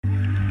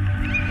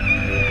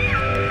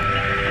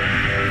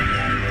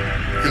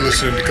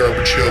listening to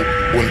Garbage Hill,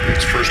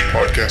 Winnipeg's first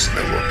podcast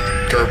network,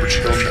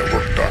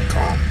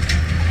 garbagehillnetwork.com.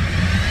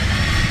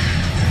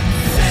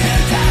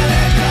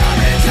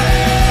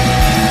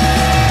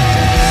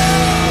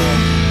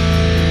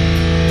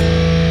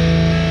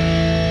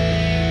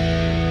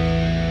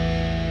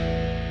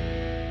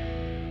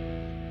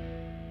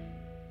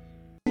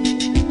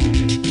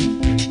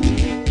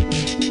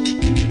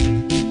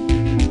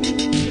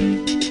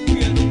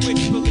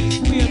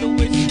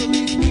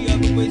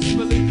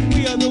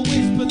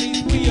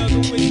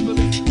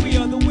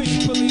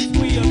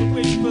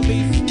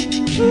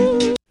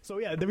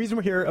 The reason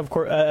we're here, of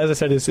course, as I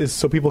said, is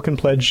so people can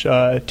pledge to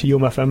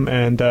UMFM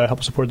and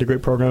help support the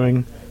great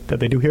programming that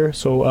they do here.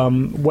 So,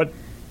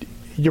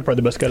 you're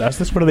probably the best guy to ask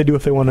this. What do they do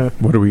if they want to?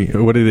 What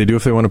do they do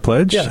if they want to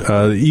pledge? Yeah.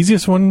 The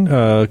easiest one,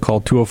 call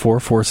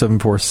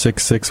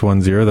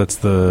 204-474-6610. That's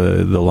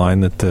the line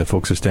that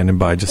folks are standing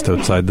by just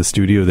outside the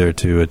studio there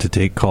to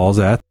take calls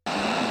at.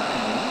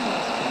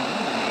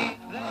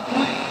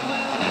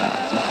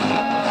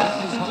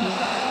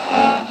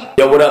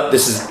 Yo, what up?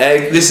 This is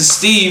Egg. This is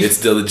Steve. It's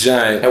Dilla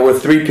Giant. And we're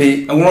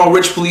 3P. And we're on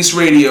Rich Police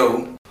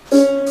Radio.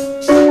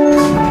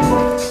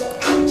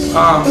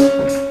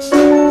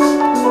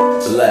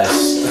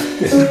 Bless.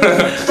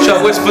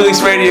 Chuck Rich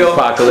Police Radio.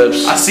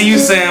 Apocalypse. I see you,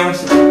 Sam.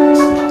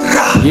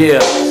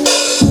 Yeah.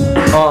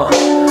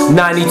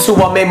 92,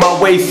 I made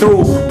my way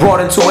through. Brought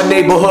into a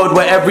neighborhood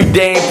where every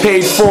day ain't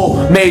paid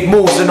full. Made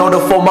moves in order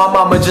for my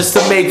mama just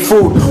to make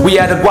food. We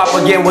had a guap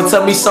again, well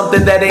tell me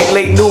something that ain't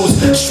late news.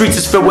 Streets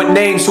is filled with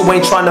names who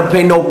ain't trying to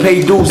pay no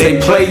pay dues.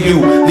 They play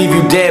you, leave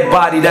you dead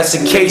body, that's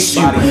a case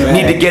you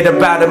need to get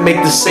about and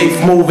make the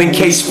safe move in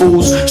case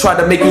fools try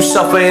to make you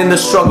suffer in the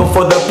struggle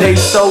for the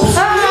pesos.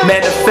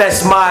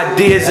 Manifest my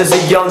ideas as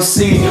a young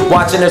seed,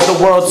 watching as the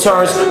world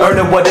turns,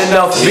 earning what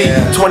enough be.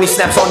 20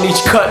 snaps on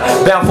each cut,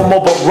 bound for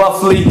more but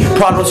roughly.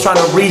 Problems trying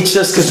to reach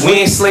us cause we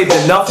ain't slaved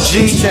enough,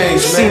 G.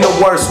 Seen the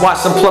worst,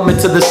 watch them plummet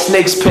to the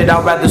snake's pit.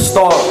 I'd rather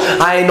starve,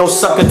 I ain't no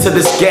sucker to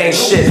this gang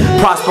shit.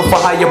 Prosper for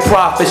higher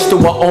profits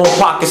through our own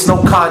pockets,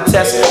 no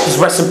contest. Cause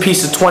rest in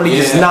peace of 20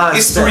 is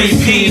nonsense.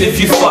 It's 3P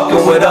if you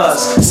fucking with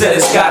us. Said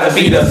it's gotta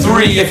be the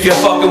 3 if you're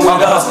fucking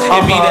with us.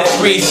 It be that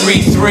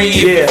 333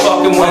 if you're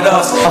fucking with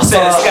us.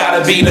 Said it's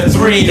gotta be the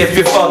 3 if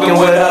you're fucking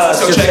with us.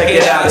 So check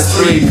it out, it's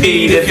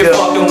 3P if you're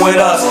fucking with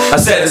us. I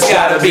said it's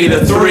gotta be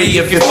the 3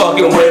 if you're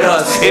fucking with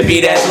us. It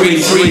be that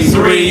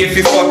 333 if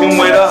you're fucking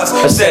with us.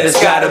 I said it's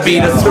gotta be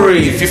the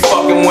 3 if you're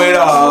fucking with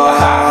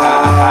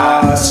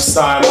us.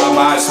 Sorry, mama,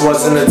 I just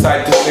wasn't the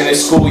type to finish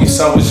school. Your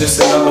son was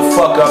just another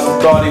fuck up who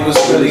thought he was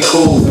really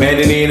cool.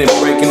 Bending in and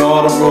breaking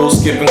all the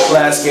rules, skipping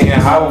class, getting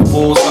high with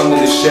fools under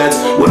the sheds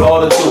with all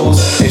the tools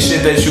and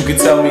shit that you could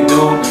tell me,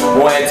 dude.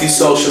 More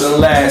antisocial than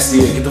last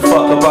year. Get the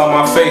fuck up out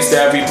my face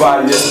to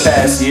everybody this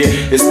past year.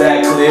 It's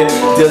that clear.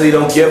 Dilly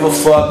don't give a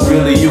fuck.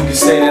 Really, you can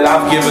say that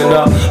I've given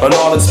up on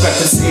all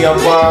expectancy. I'm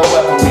buying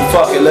weaponry.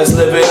 Fuck it, let's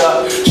live it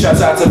up.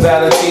 Shouts out to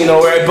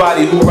Valentino,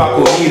 everybody who rock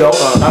with me though.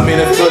 I'm in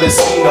it for the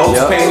C-notes.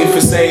 Pay me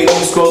for saying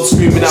news quotes,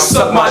 screaming out,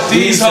 suck my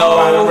D's,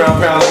 ho.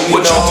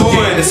 What you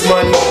doing? This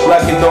money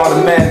like an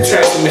automatic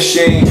tracking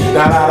machine.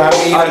 Now that I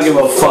mean, I don't give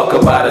a fuck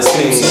about a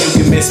thing. So you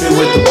can miss me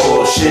with the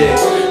bullshit.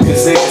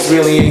 Cause niggas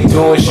really ain't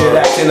doing shit,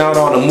 acting out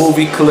on a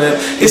movie clip.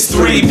 It's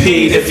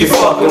 3P if you're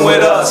fucking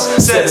with us.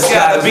 Said it's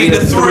gotta be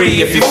the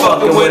 3 if you're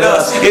fucking with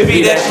us. It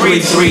be that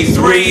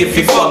 333 if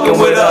you're fucking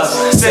with us.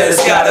 Said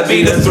it's gotta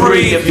be the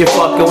 3 if you're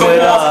fucking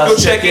with us. Go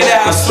check it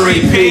out, it's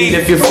 3P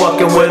if you're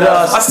fucking with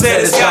us. I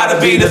said it's gotta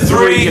be the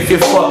 3 if you're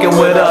fucking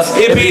with us.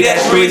 It be that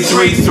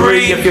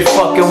 333 if you're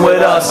fucking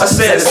with us. I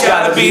said it's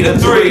gotta be the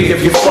 3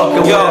 if you're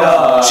fucking with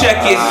us.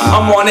 Check it,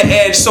 I'm on the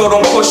edge, so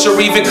don't push or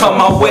even come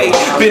my way.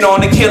 Been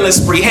on a killing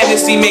spree,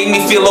 Hennessy made me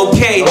feel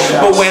okay.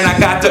 But when I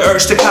got the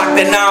urge to cock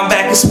that, now I'm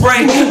back and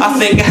spray. I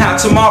think of how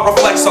tomorrow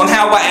reflects on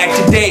how I act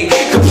today.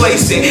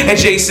 Complacent and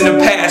Jason and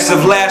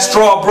passive. Last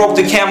straw broke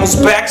the camel's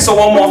back, so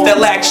I'm off that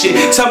lack shit.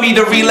 Tell me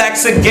to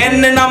relax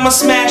again and I'ma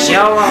smash it.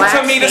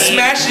 Tell me to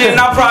smash it and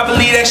I'll probably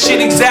leave that shit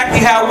exactly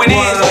how it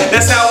is.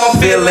 That's how I'm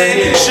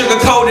feeling. Sugar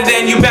coated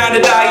and you bound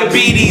to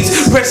diabetes.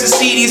 Pressing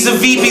CDs of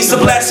VBs to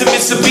blasting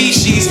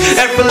Mitsubishis.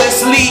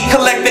 Effortlessly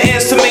collect the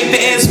ends to make the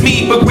ends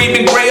meet. But green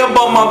and gray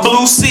above my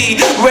blue sea.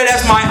 Red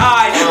as my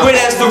eye, red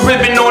as the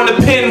ribbon on the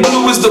pin.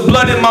 Blue is the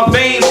blood in my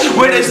veins.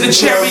 Red as the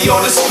cherry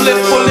on the split.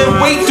 Pulling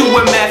weight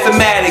doing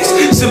mathematics.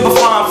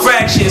 Simplifying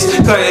fractions.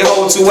 Cut it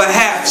whole to a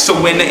half.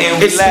 So in the end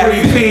we laugh.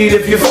 It's 3P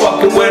if you're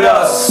fucking with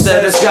us.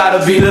 Said it's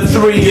gotta be the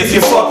 3 if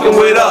you're fucking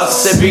with us.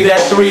 Said be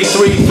that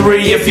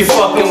 333 if you're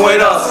fucking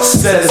with us.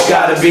 Said it's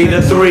gotta be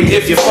the 3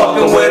 if you're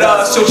fucking with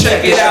us. So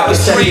check it out,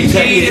 it's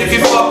 3P if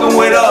you're fucking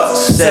with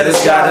us. Said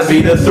it's gotta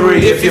be the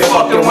 3 if you're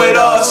fucking with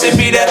us. It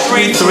be that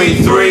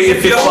 333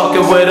 if you're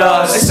fucking with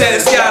us. I said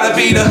it's gotta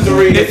be the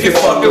 3 if you're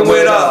fucking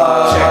with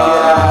us. Check it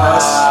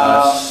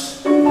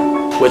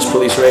out. Witch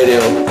Police Radio.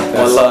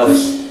 One love.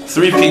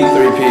 3P.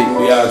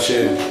 We out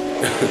here.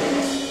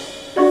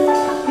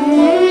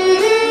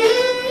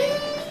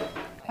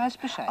 Weiß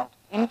Bescheid.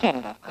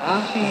 Nintendo.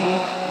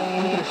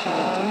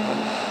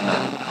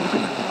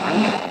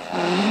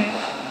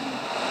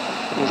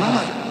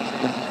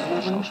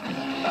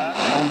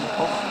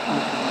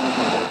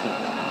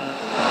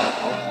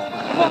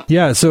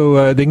 Yeah,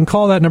 so they can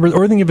call that number,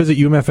 or they can visit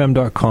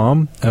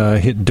umfm.com,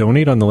 hit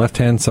donate on the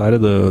left-hand side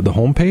of the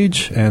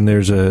homepage, and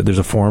there's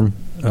a form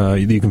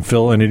you can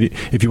fill, and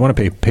if you want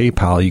to pay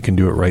PayPal, you can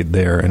do it right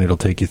there, and it'll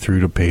take you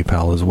through to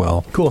PayPal as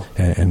well. Cool.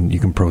 And you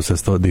can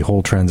process the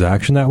whole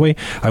transaction that way.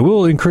 I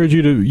will encourage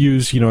you to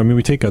use,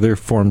 we take other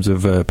forms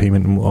of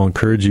payment, and I'll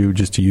encourage you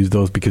just to use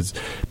those because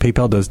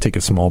PayPal does take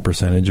a small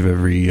percentage of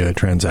every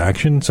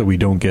transaction, so we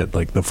don't get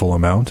like the full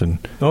amount, and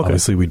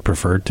obviously we'd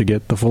prefer to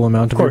get the full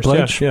amount of our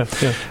pledge. Yeah.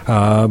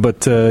 But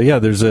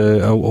there's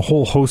a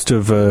whole host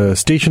of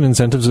station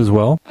incentives as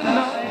well.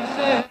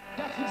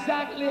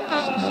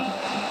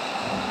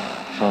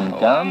 Schon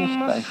gar nicht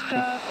bei Schiff.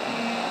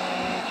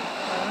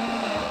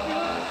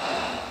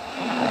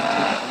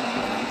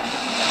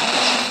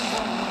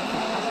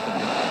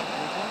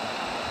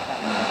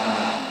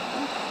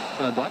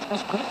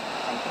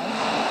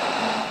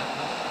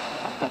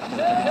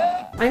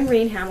 I'm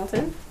Rain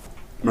Hamilton.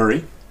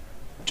 Murray.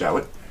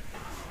 Jowett.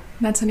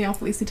 Nathaniel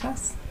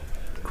Felicitas.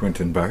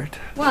 Quentin Bart.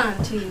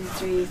 1, 2,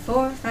 3,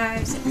 4,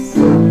 5, 6.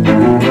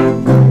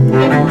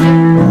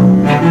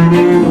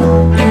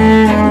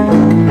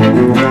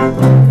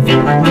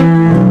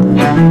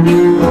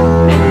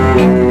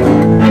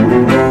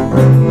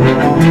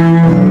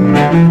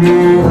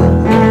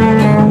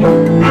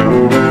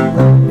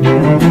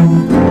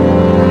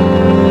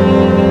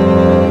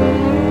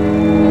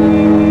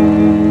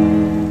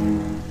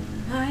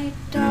 My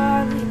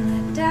darling,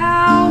 let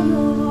down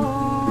your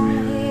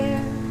long hair.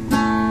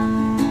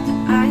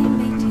 I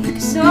may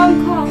take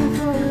some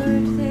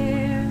comfort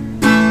there.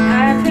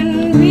 I've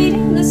been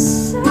reading the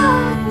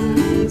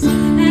signs,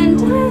 and I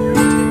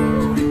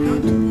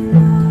want to be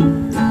loved.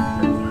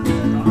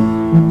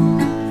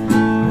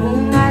 Oh,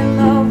 my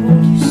love,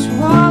 won't you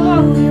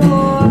swallow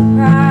your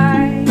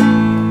pride?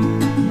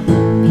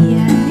 Be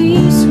at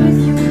peace with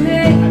your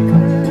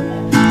maker.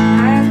 I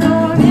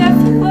know if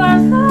you are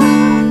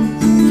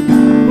lost,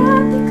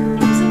 what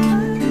becomes of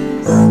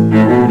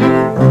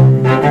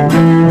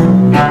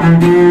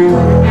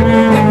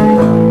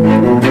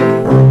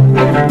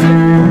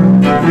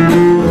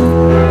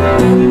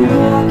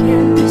More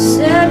can be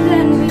said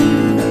than be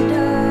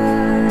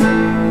done.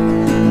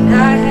 I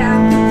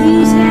have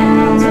these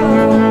hands on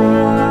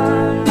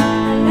one,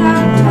 and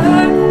I'll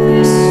turn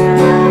this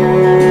stone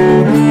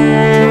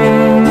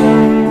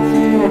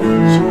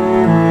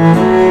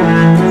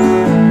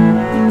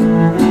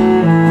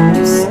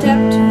to step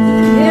to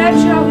the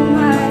edge of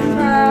my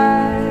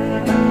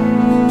pride,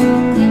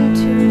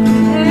 into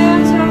the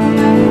hands of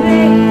my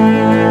maker,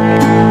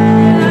 and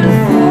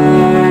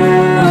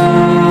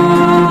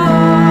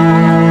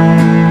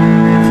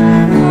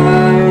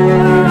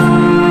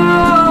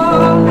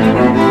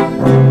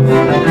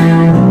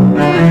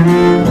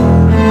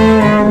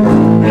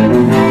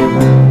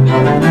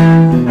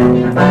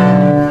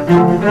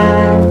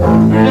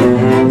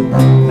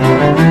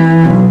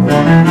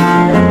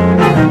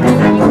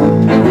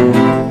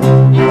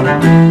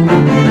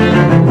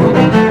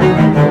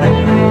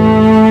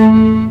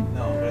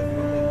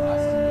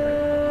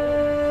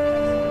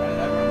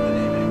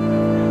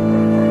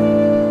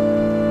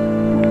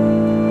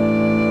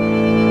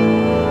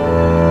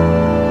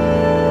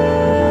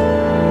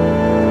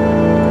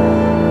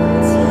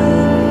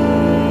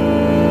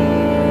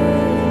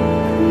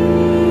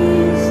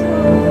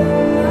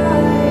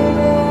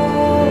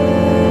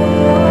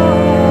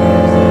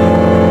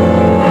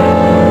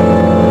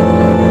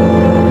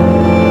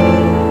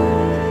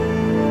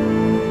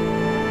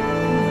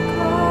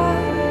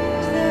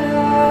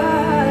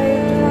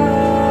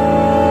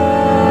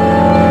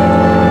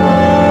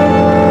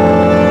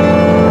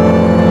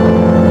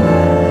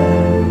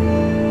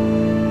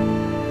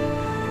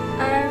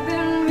I've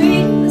been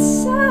reading the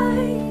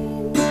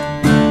signs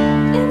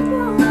and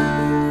won't be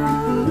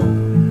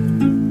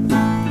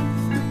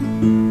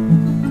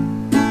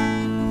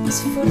His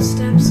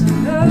footsteps are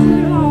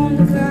heard on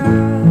the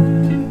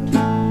ground.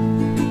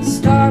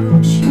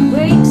 Startled, she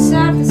wakes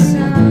at the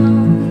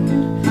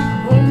sound.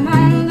 Oh,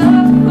 my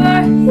love,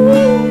 we're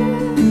here.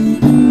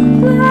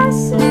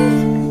 Blessed.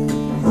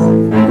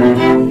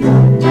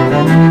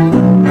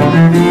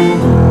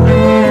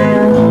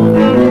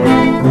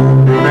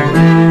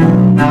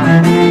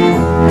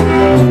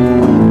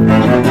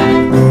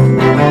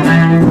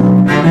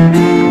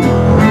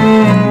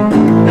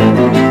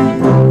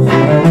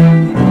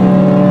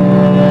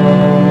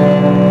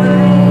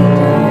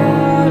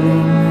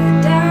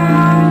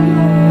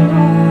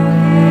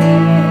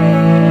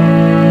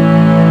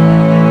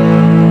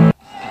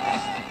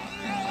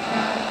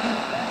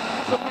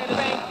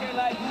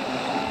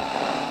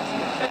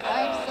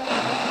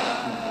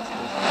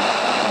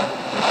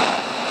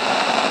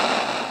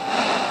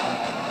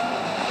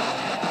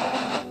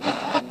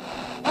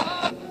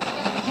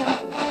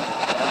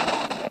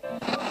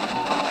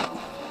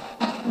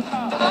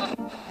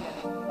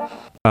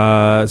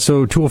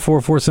 So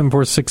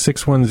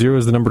 204-474-6610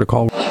 is the number to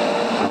call.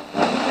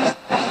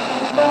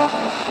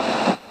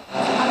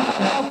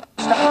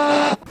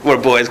 We're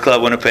Boys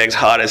Club Winnipeg's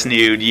hottest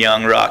new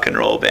young rock and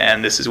roll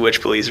band. This is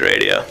Witch Police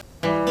Radio.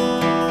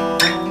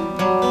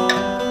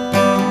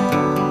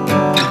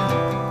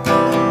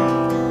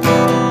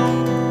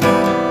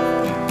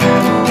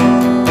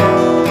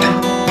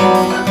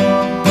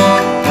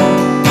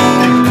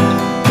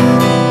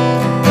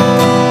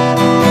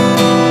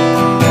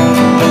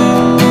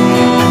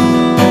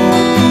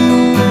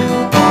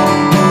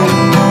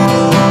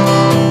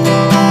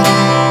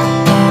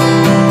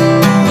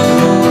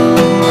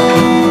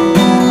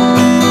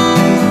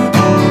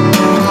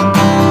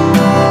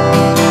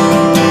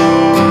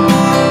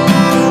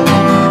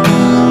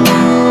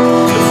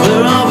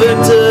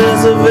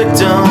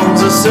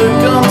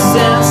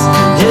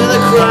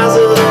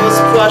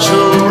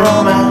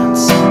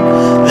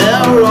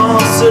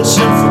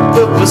 searching for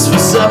purpose, for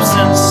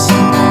substance.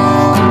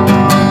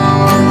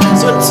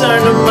 So I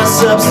turn to my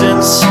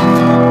substance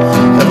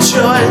of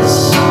choice.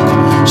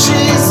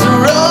 She's the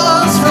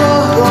Rolls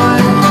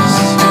Royce.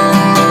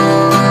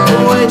 The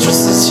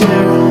waitress is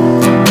here.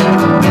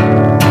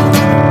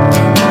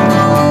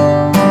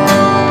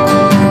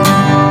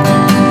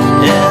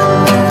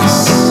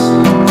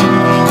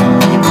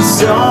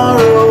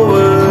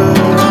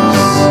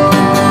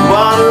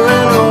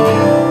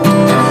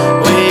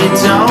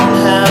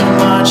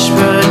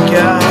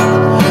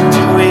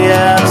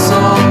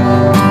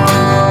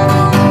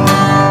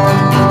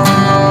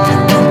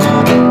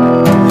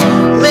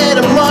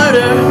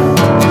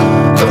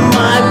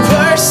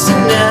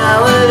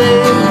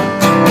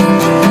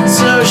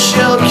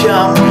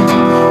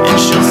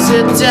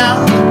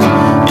 Down,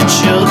 and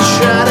she'll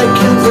try to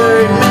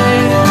convert me.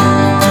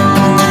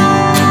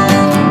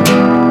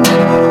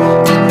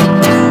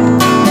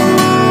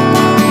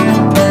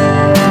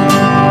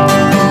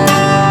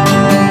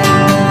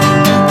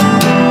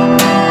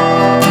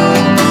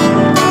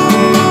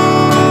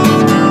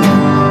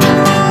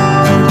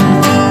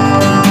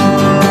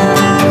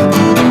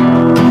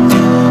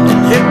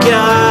 And her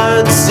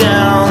God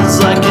sounds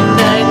like an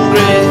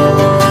angry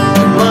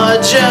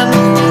curmudgeon.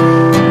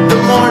 The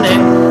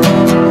morning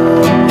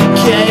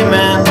came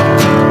in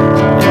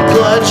and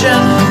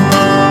bludgeon.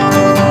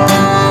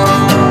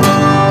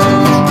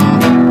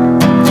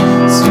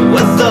 So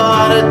I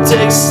thought I'd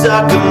take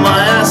stock of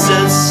my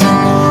assets.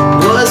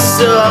 Was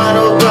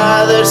startled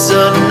by their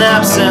sudden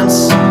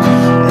absence.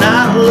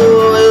 Not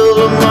loyal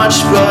to much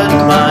but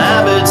my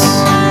habits.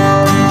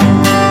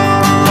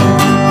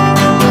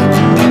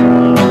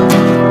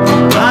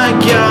 My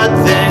God,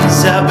 things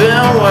have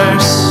been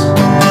worse.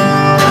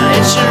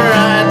 Nature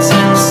rides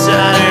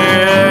inside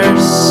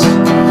hers.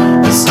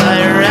 I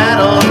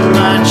rattled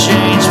my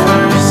change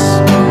purse.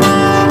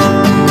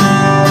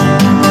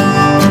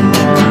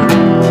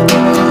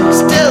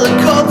 Still a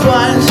cold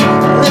blind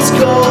this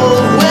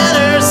cold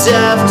winter's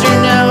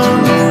afternoon.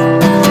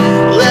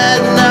 Let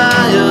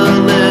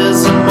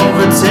nihilism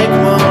overtake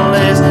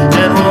malaise,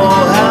 and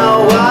we'll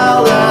howl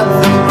wild at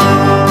the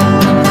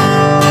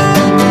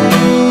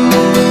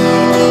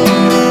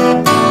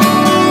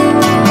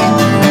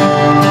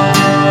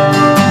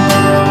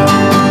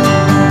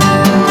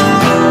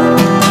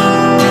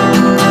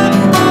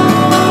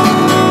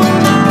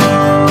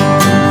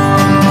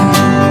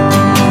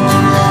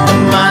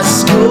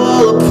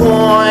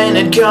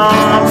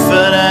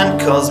confident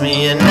calls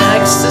me an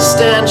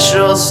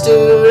existential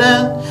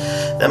student.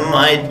 That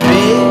might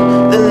be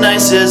the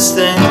nicest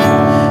thing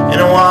in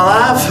a while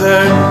I've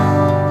heard.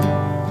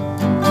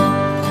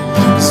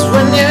 'Cause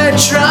when you're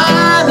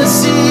trying to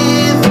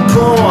see the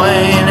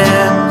point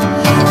and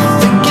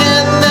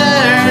thinking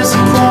there's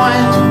a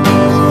point,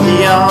 the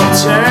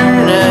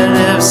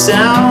alternative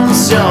sounds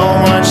so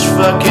much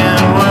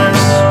fucking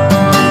worse.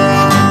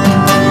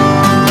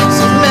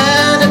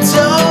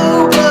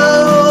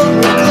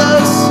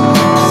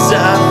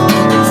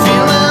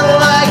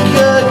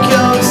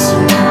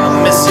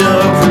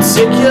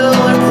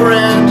 Particular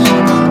brand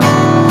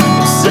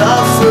of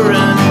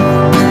suffering.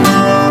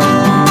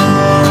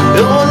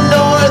 On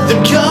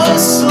northern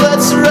coast,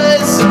 let's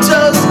raise a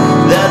toast.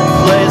 That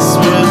place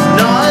was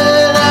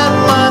gnawing at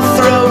my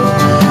throat.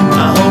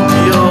 I hope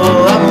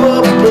you'll up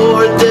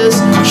aboard this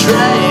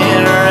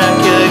train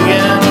wreck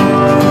again.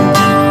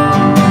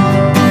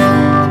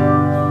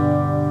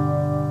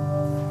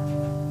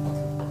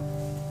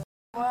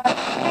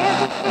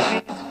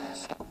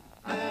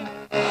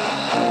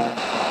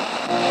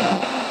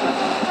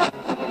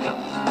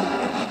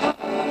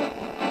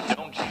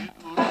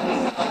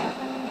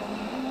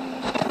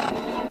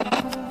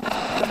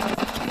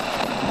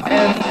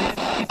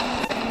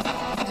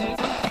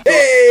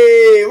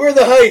 Hey, we're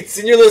the Heights,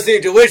 and you're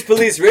listening to Witch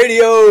Police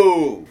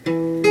Radio.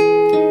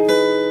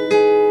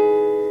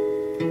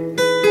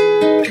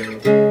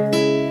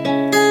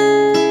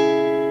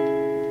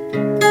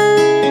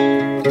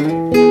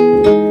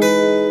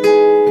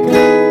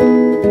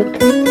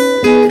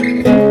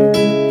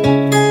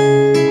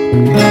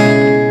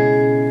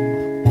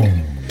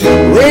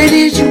 Where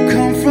did you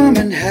come from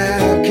and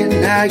how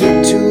can I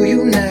get to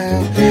you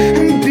now?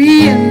 I'm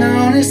being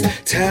honest,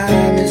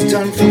 time is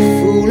done for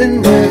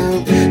fooling around.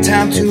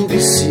 Time to be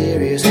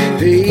serious,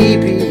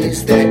 baby,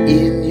 is that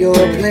in your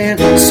plan?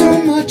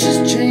 So much is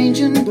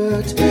changing,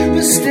 but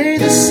we'll stay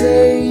the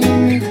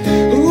same.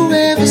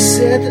 Whoever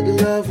said that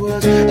love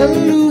was a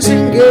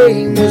losing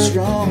game was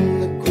wrong.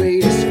 The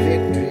greatest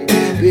victory,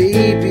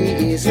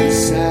 baby, is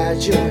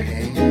inside your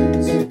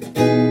hands.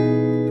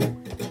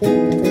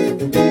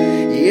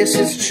 Yes,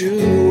 it's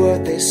true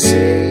what they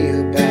say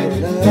about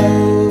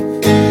love.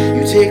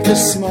 You take the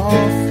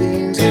small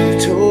things, you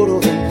total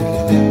them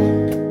up.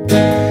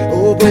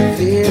 Oh, but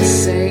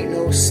this ain't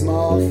no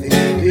small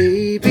thing,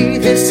 baby.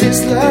 This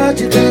is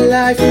larger than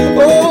life.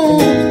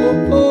 Oh,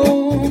 oh,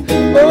 oh,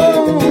 oh,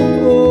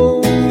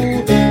 oh,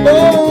 oh,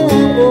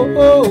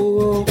 oh,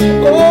 oh,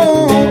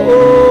 oh,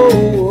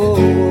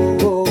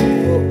 oh.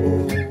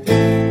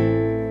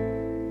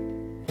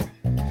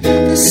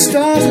 The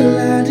stars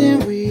align.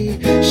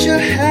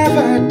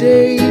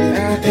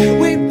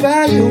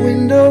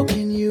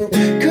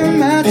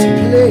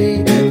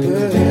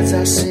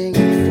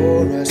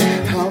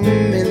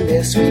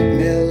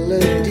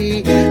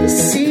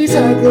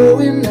 trees are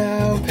growing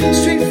now,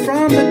 straight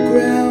from the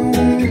ground.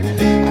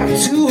 Our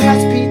two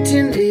hearts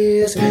beating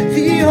is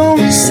the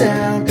only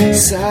sound.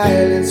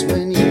 Silence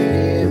when you're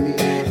near me,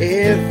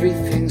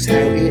 everything's how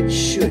it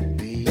should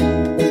be.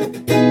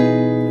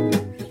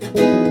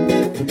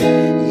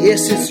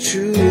 Yes, it's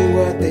true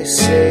what they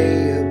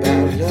say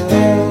about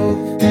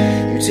love.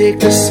 You take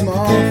the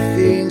small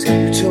things,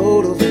 you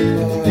total them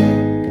up.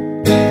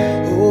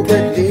 Oh,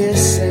 but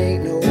this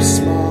ain't no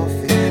small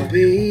thing,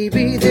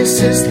 baby.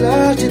 This is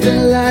larger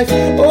than life.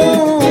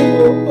 Oh,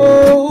 oh,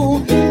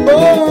 oh, oh, oh,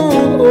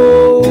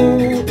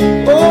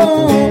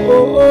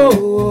 oh, oh,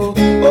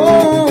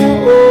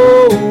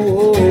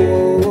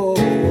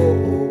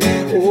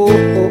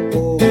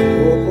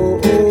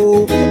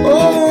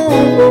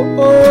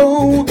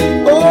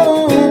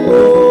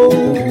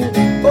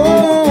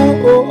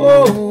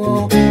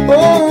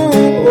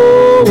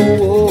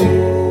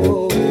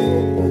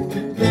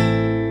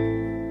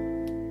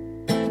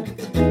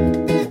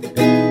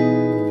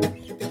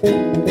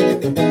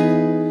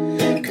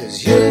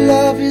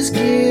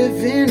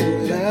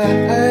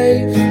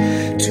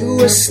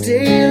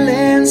 stale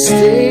and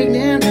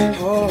stagnant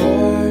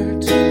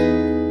heart.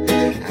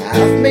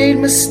 I've made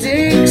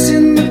mistakes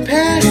in the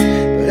past,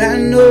 but I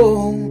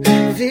know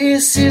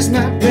this is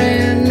my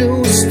brand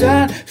new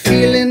start.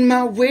 Feeling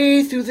my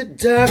way through the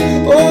dark.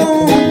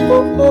 Oh,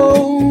 oh,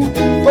 oh,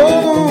 oh,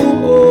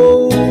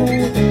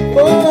 oh, oh,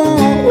 oh,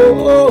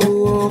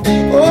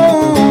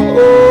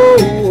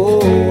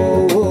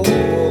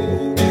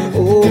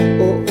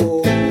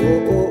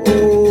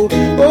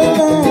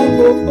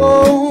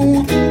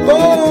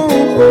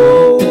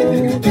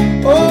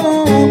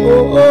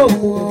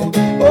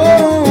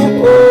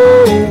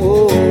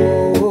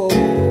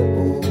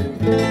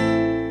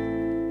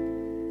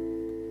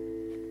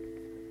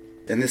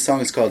 And this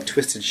song is called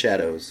Twisted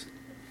Shadows.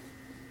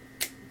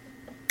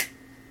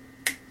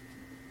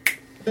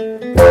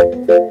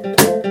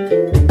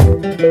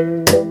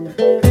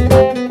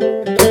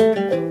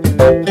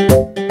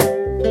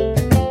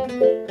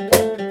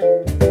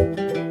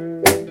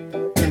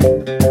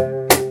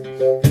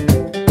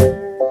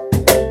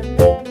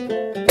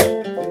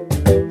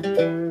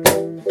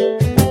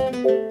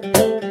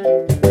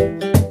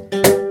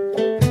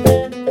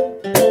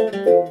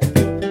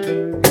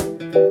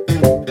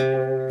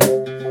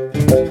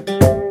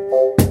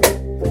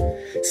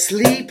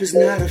 Sleep is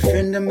not a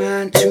friend of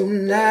mine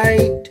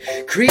tonight.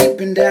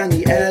 Creeping down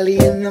the alley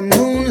in the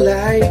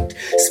moonlight.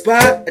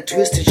 Spot a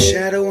twisted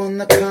shadow on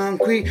the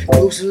concrete.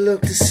 Closer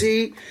look to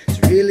see it's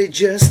really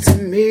just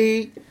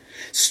me.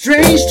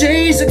 Strange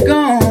days are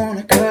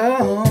gonna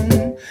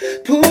come.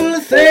 Pull a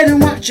thread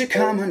and watch it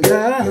come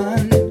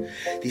undone.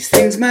 These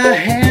things my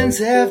hands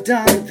have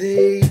done,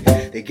 they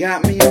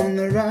got me on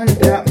the run,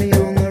 got me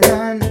on the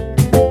run.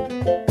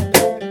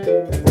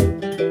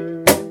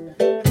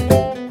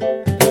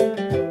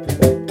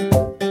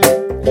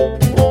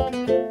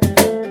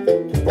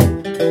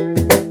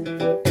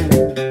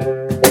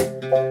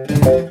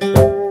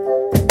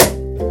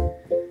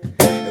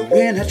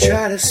 When I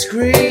try to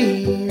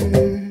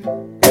scream,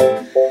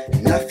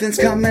 nothing's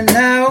coming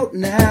out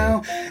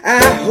now. I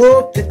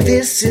hope that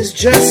this is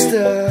just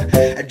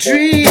a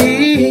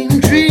dream.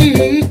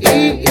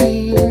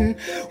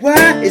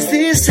 Why is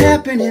this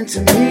happening to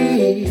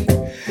me?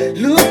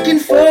 Looking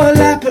for a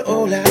light, but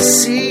all I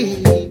see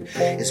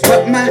is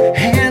what my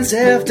hands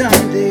have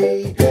done.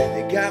 They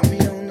got me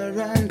on the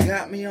run,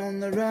 got me on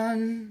the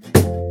run.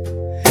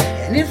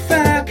 And if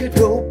I could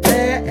go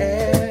back,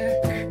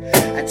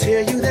 I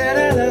tell you that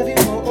I love you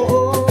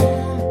more.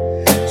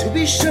 To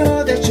be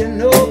sure that you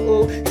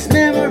know these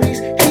memories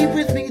keep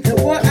with me the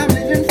what I'm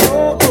living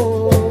for.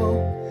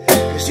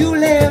 Cause you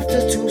left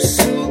us too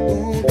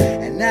soon,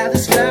 and now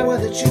this flower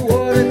that you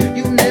watered,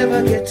 you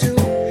never get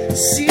to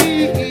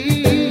see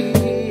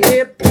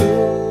it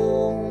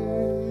bloom.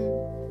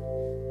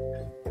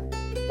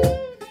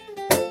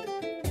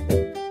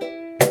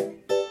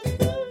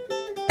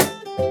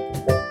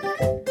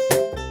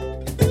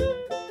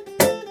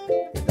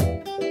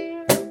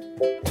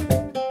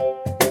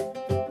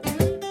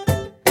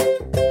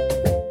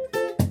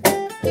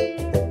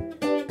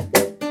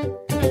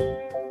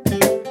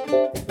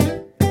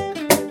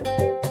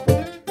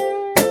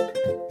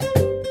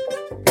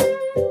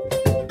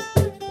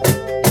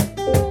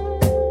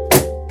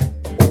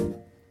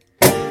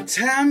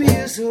 Time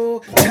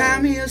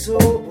is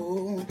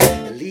old,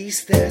 at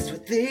least that's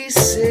what they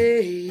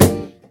say.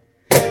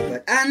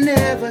 But I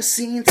never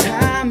seen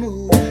time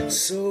move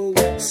so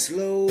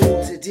slow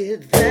as it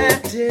did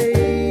that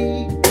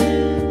day.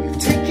 You've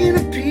taken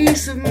a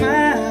piece of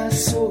my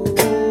soul,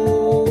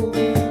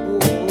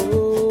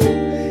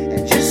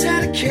 and just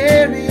how to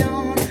carry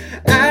on,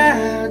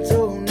 I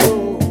don't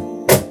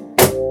know.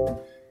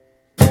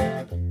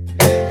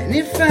 And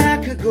if I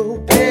could go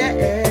back,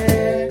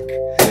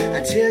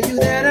 I tell you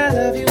that I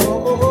love you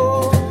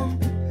more.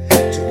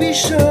 To be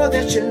sure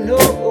that you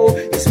know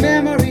these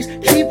memories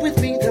keep with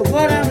me the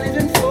what I'm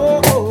living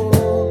for.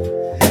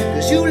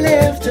 Cause you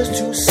left us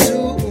too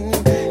soon,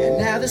 and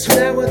now this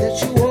flower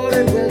that you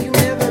watered, well, you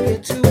never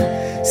get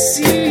to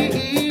see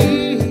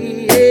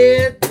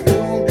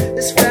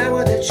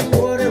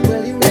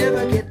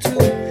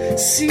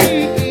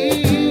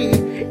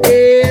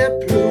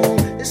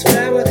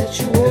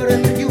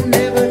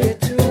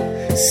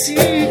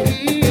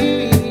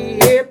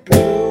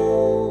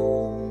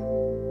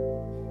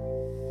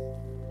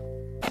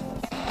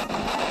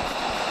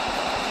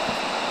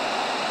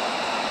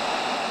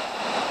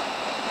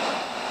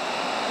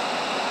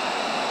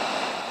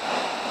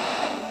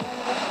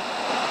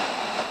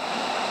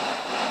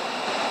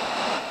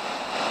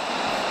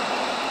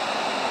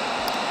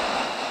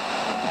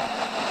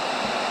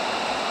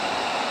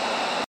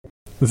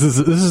This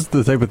is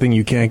the type of thing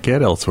you can't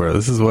get elsewhere.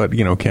 This is what,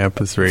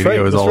 campus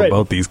radio is that's all right.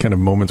 about, these kind of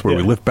moments where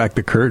we lift back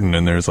the curtain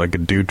and there's like a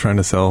dude trying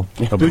to sell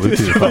a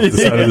Bluetooth off the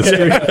side of the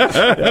street.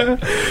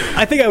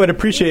 I think I would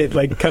appreciate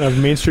like kind of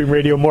mainstream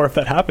radio more if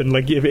that happened.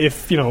 Like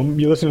if you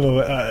listen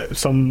to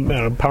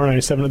some Power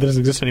 97 that doesn't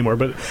exist anymore,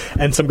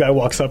 and some guy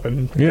walks up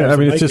and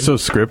it's just so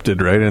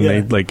scripted, right? And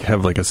they like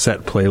have like a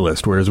set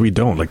playlist, whereas we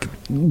don't. Like,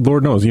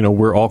 Lord knows,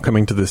 we're all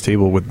coming to this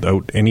table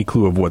without any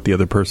clue of what the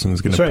other person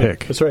is going to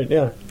pick. That's right.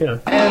 Yeah.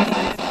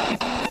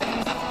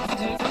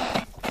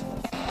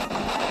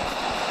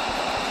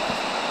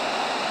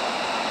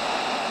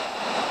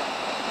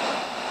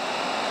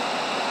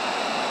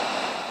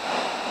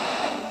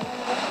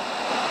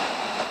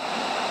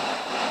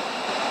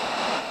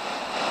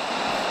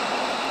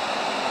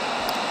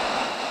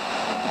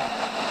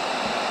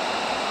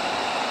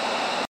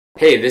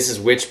 Hey, this is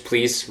Witch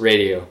Police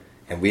Radio.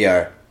 And we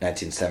are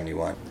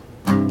 1971.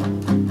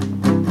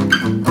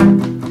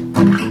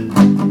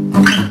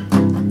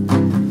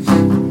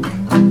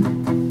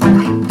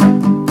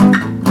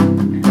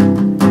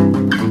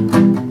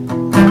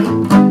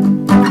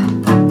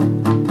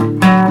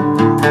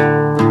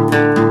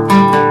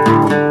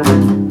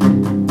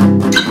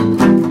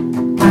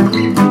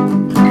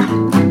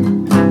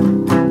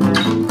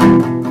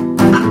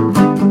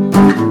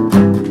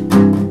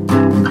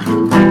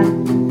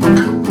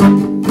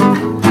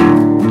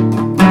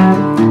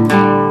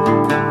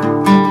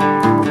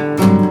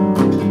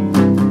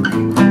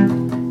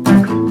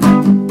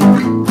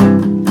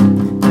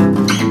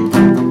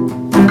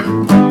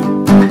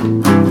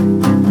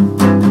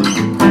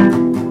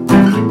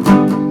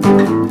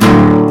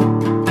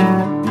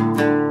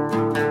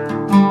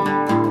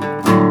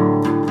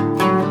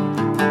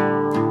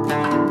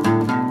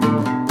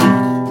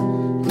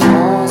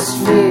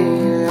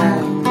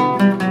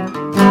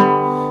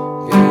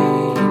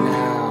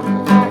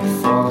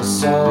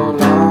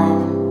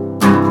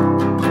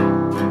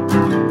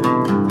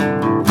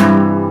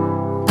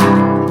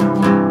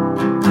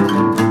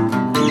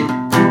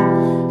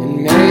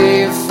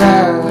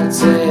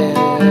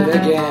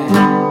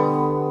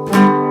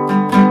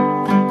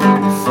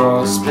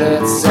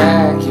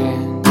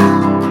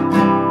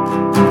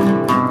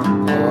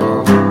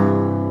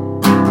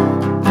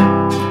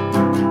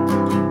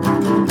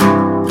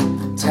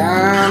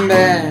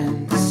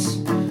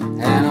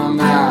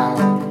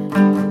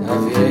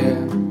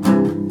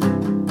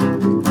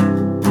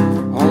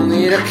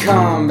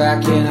 Come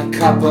back in a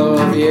couple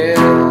of years.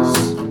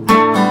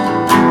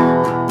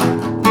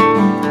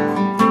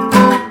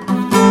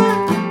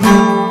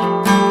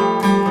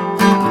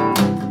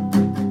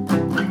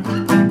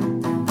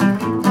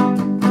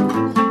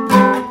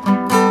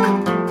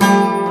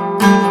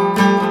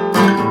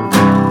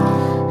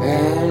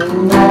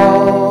 And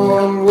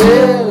all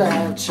will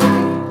have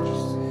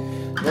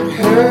changed. The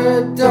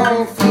hurt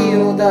don't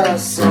feel the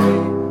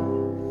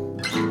same.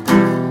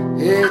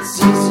 It's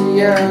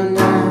easier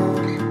now.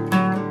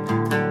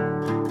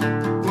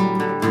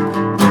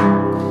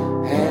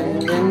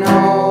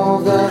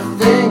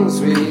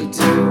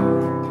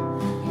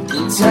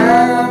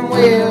 Time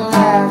we'll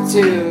have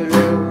to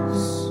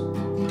lose.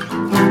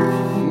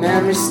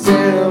 Memory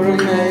still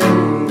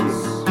remains.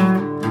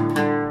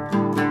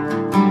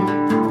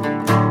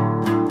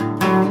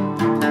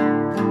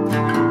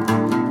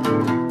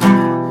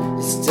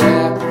 This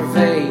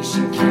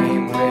deprivation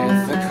came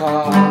with a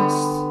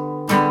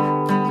cost,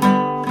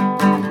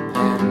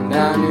 and I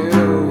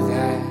knew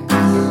that.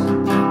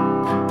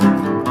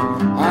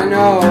 I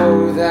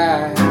know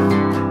that.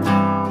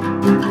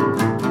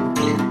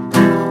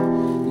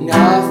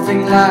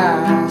 Nothing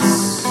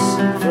lasts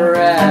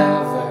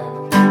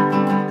forever,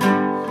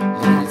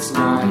 and it's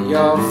not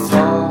your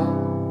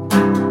fault.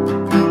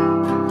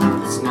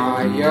 It's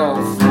not your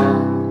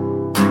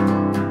fault.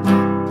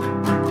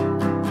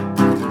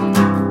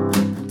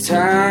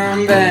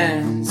 Time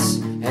bends,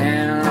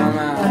 and I'm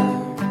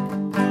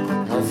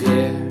out of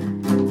here,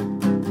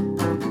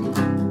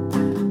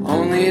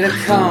 only to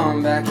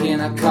come back in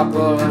a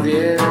couple of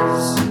years.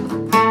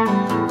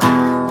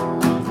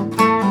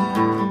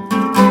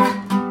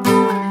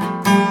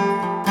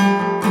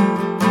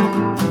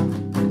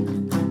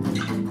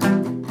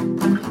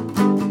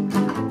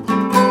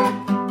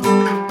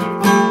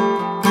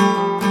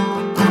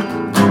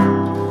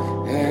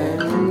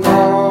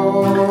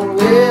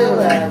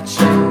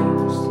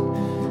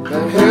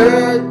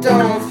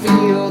 Don't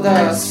feel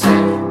the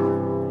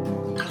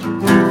same.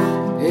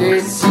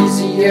 It's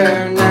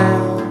easier now.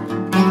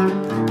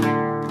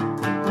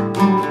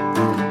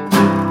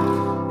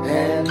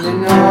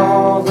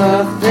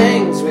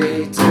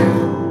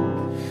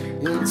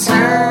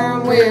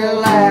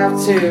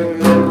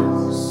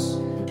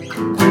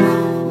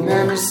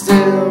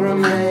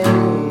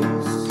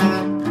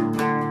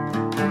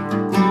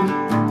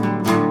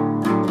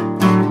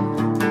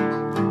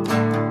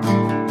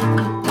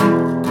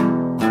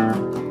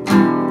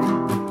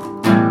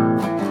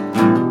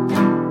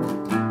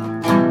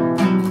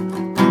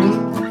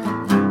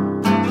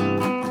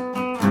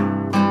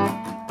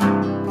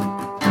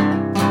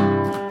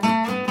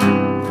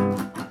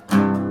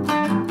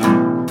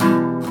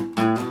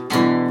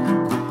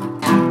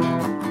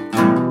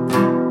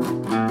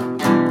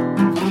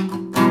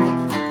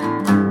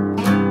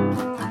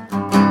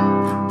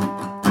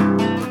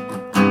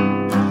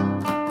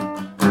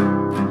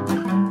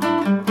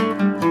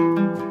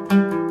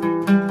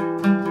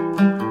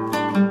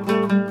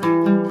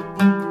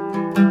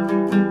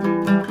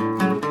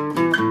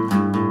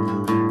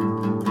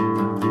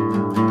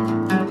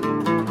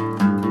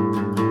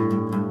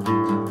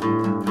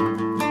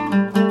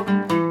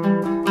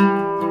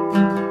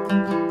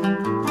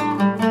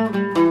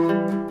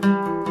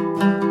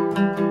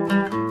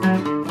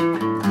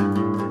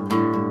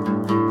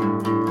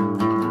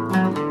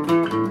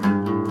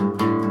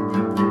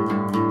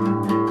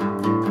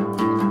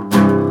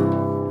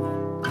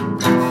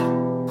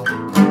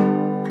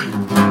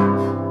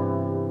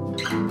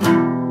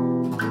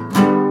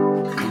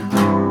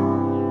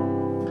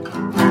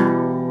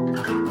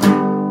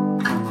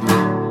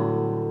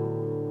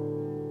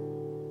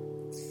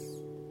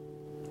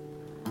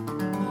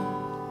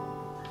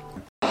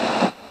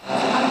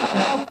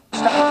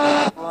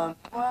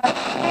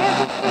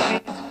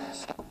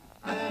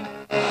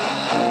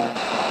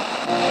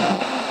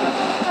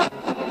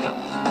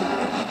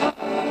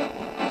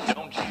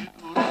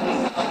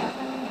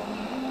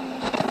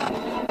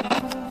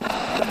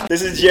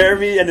 This is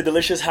Jeremy and the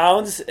Delicious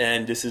Hounds,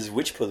 and this is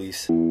Witch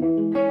Police.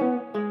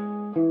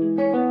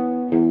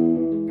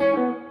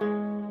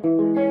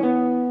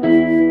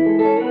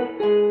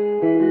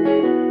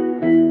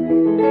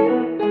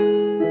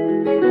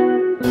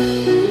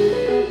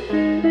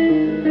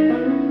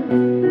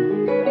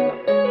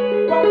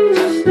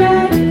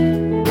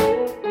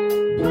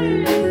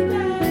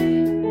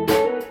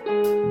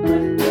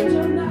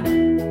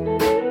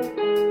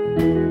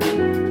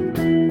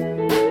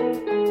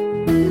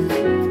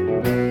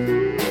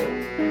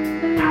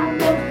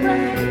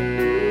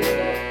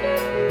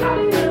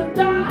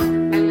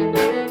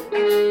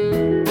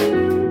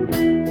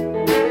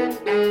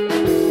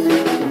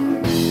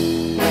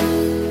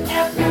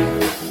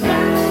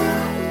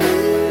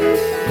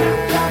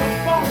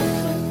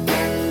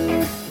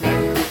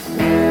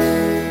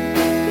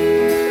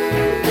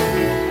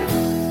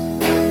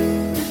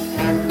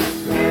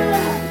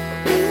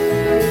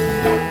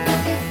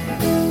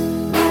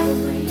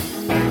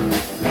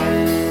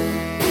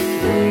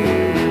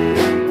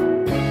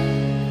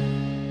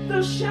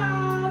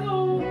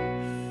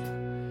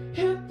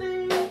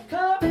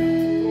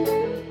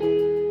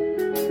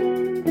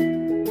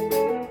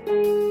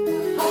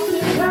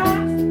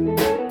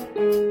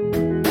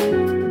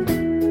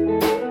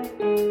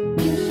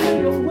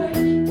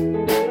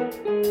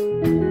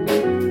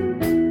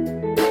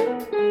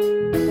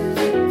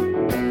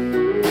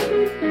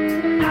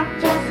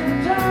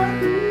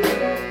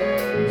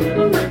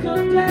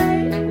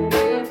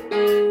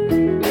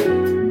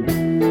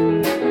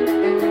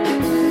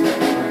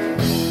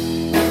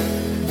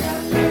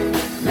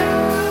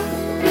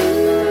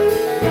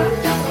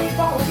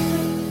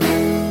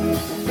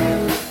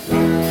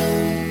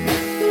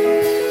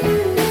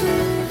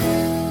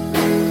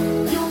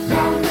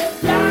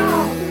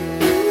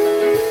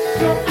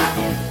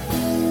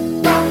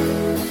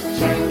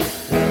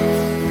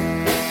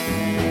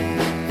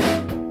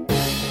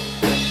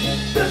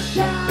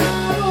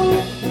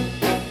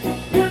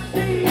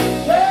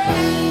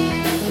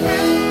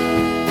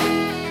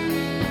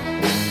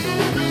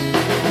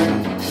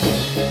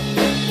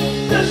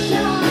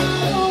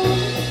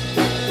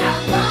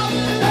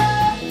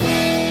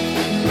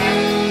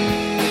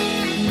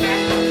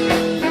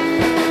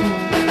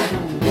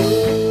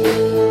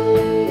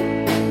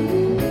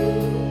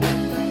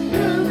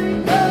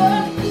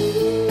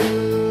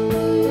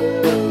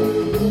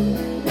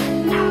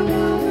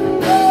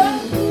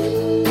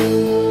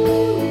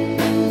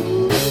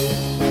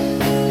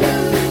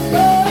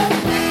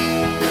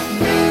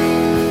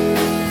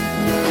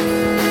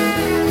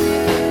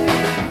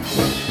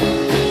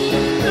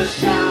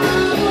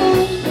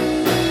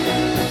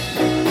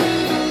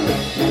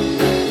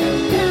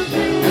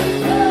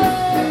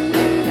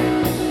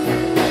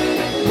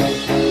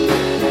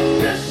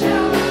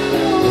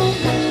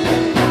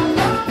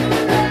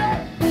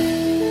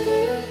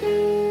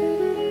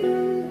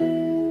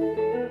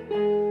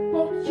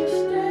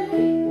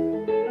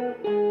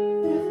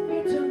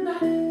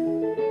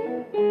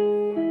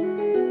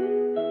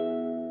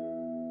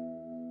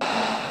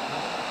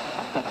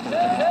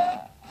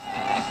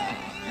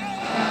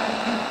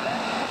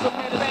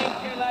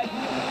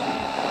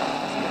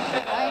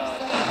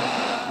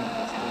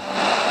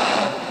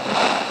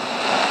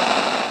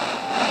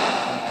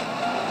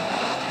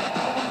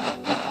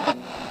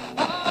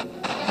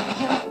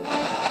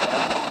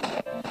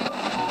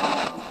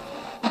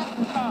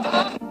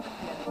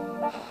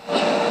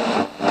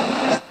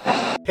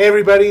 Hey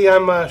everybody,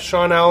 I'm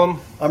Sean Allen.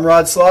 I'm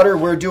Rod Slaughter,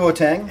 we're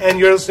Duotang. And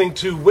you're listening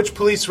to Witch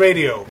Police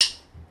Radio.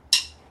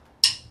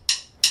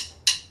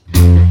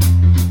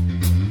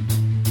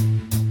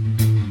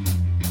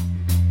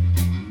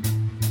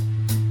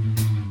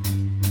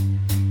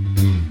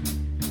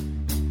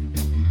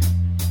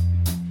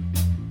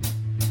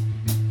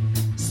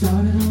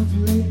 Started off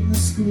late in the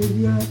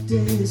schoolyard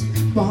days,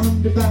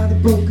 bonded by the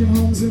broken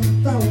homes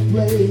and foul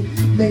play.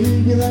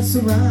 Maybe that's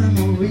the rhyme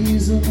or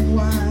reason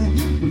why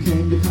we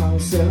came to call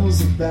ourselves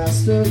the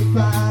Bastard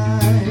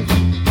Five.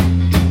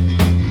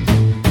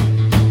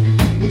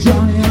 Well,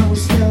 Johnny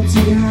always felt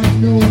he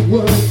had no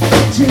worth.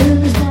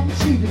 Jimmy's mama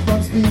cheated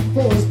once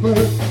before his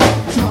birth.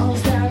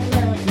 Charles dad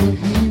left when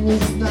he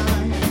was 9.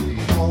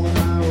 Paul and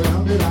I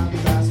rounded out the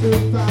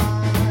Bastard Five.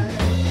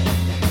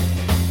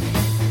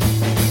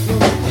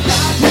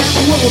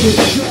 World is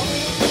going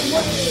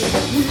away.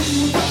 We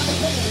were not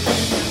there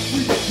when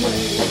we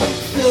played.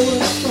 There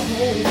was the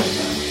whole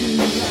empty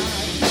life.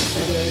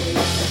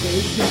 They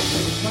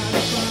just might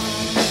have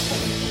found.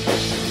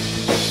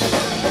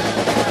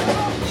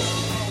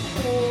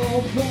 Oh,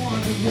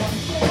 one and one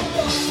for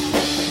all.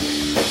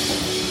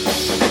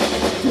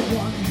 To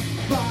one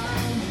by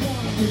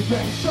one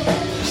revenge. To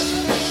life.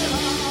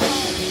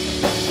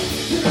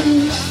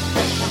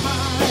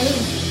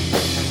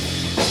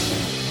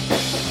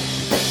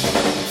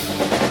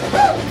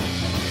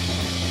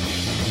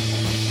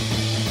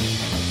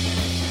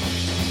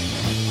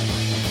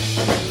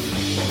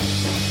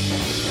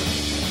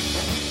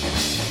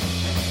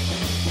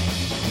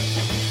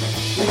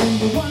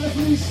 The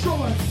wonderfully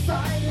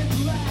short-sighted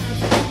laugh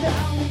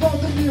Now I'm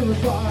both a newer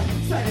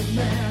sighted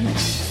man,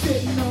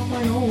 sitting on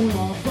my own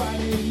on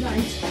Friday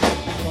night,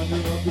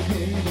 wondering of the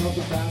game of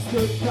the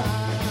bastard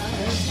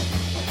fight.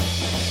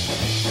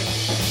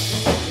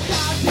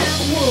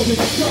 Goddamn world is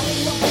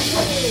going my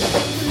way.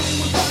 We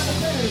find a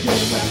better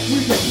game that we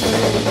can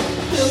play.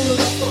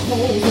 Filling up the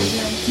holes in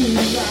empty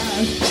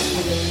lives.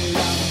 And then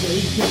I'm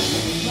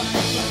facing my mind.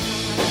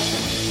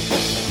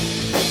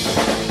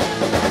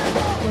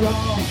 We're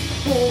all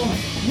for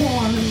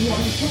one and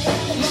one for all.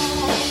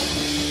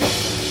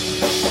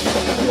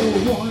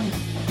 You're one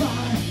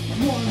by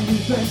one,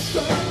 we've been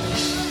stirred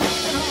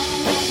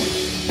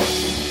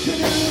to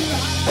new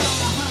life.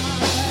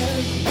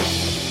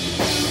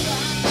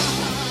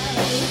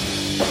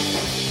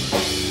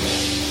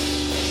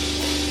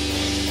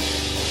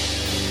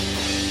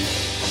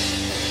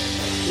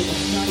 It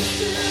was nice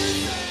to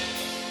say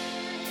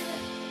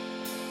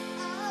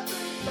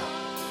every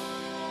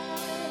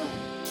time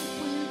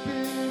we've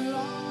been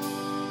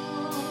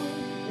long.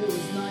 It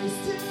was nice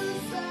to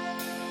say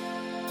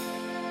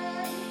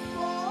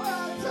for a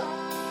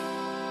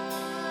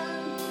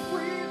time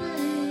we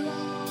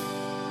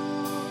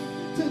belong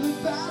to the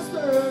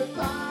bastard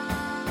fight.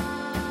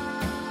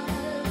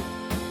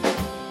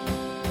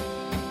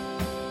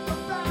 The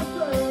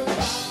bastard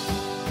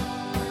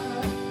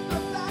fight. The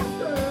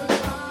bastard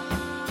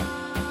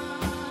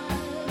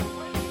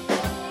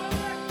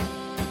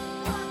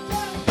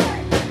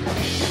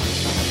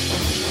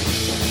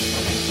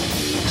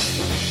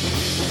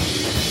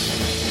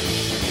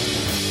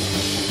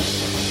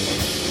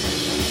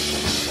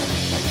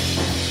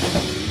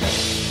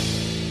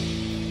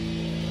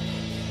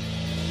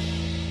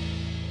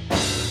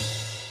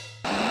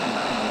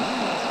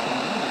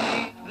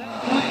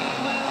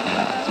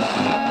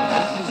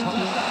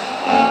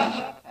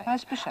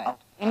Weiß Bescheid.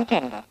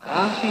 Nintendo.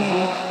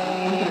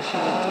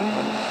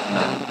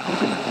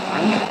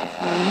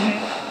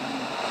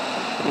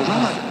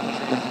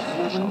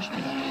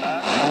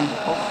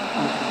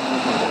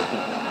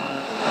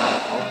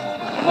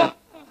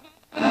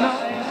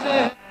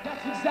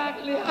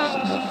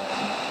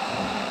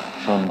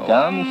 Schon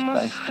gar nicht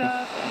bei Schiff.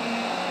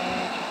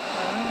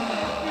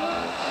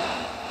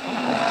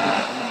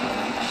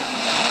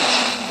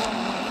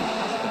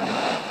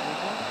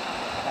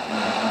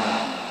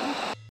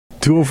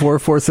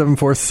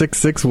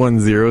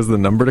 204-474-6610 is the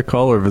number to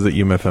call, or visit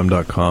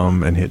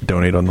umfm.com and hit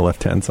donate on the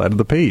left-hand side of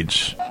the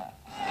page.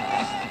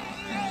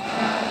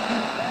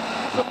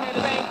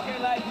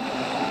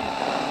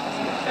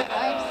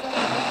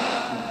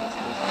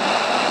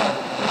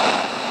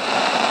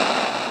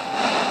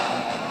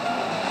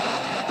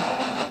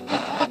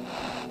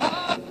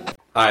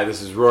 Hi,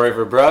 this is Rory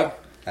Verbrugge.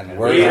 And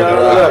we are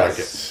the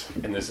Rockets.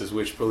 And this is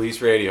Witch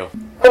Police Radio.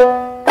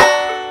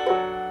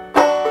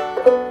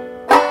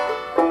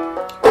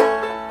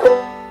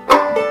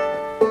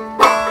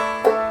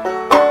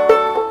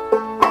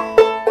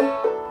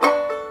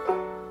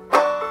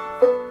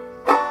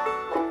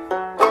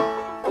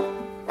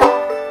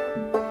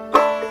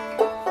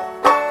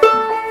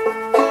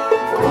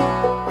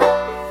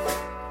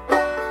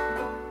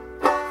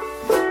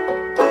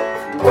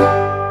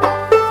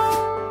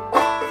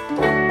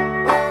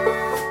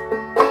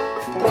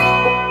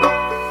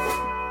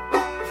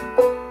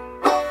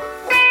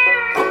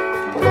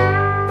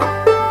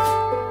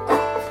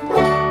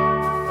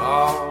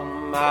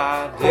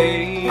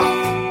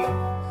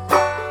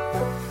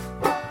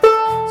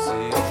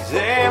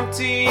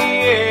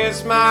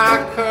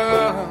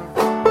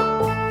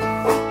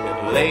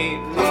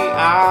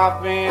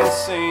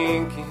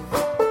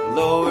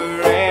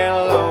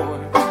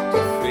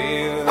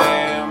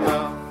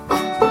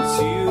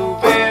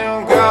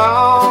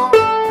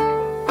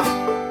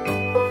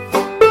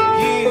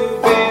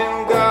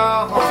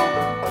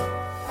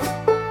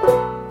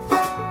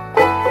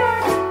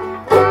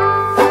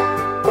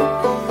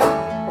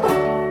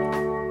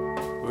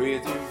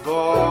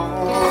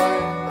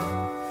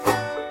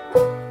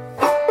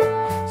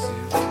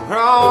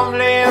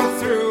 Rumbling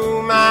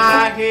through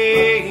my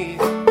head,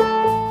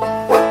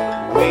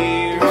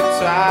 we're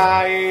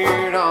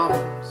tired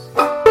on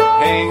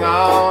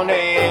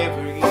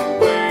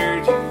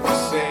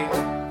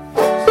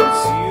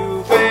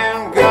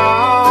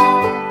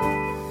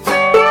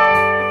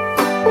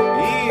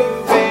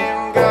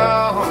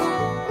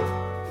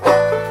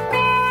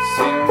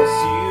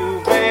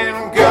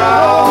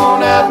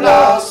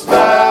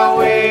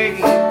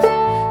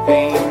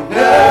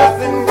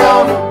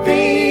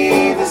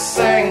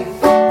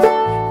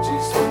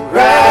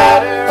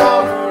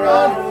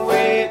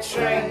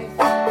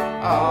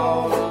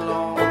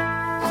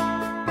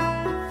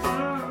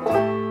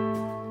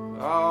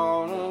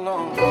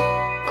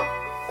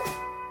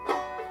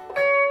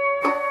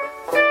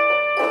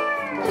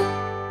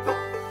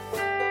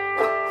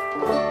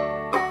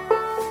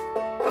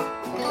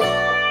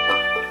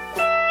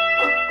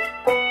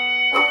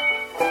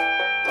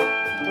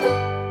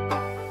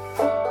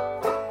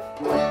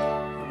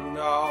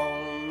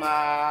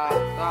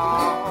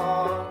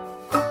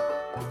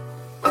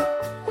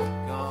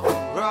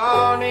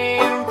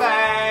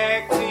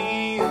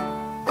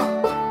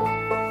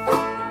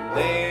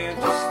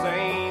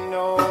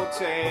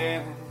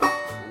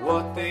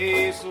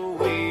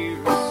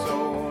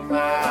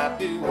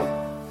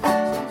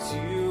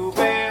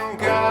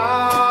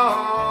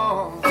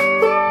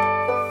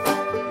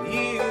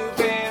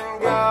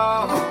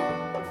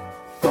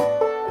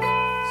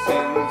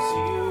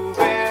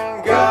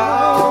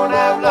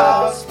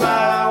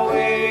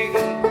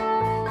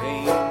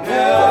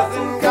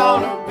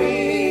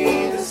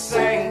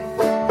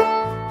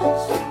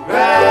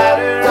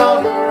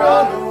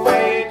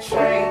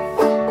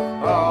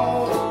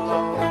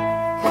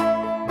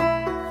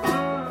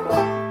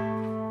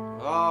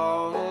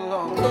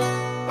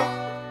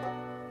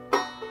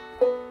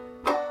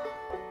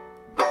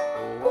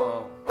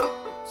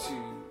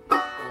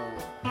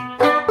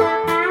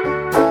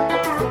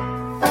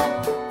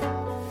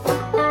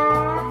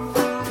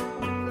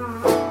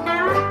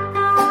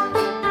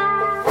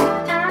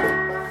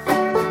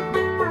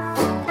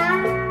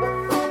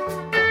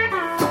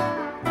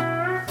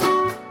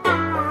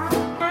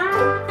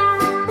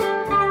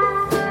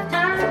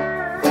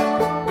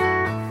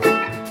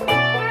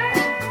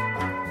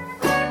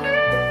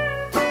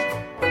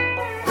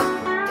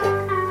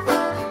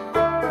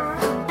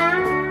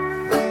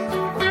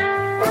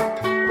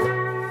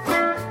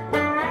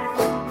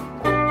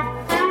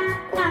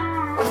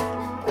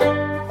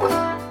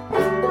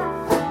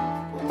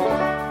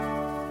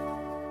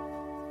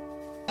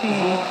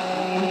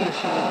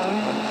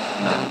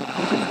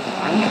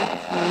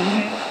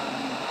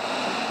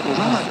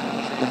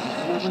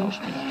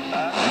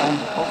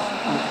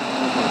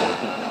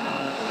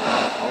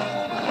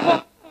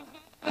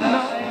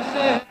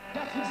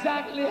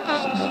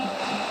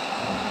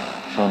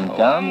Schon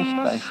gar nicht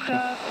bei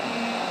Schiff.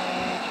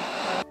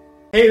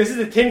 Hey, this is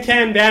the Tin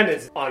Can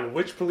Bandits on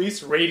Witch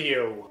Police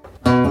Radio.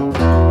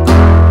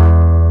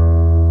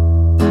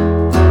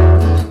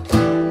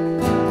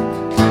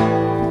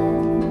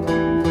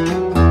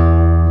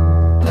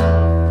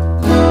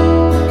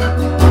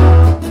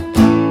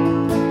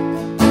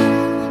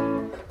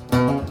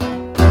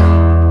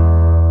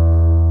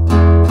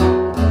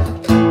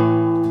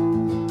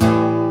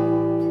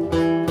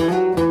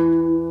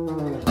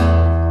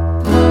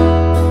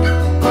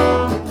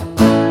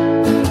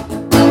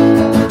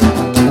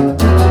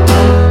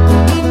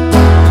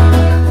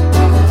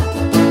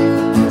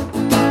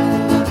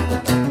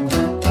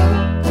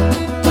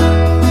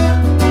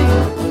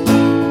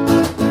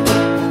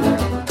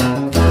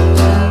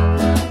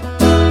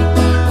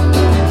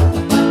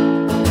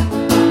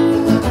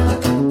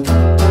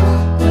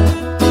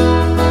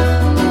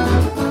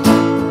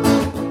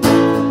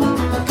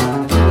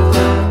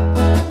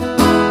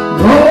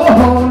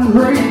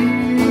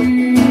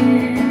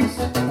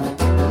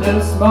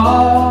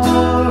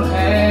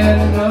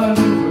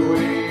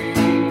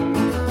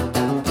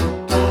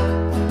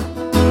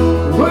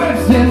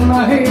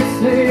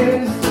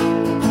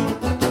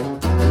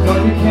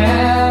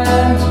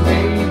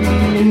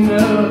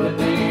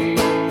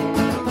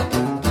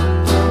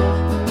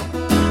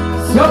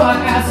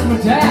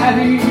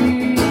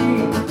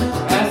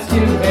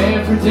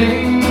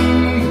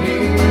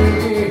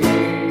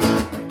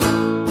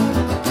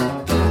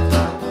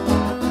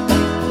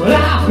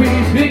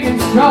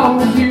 We're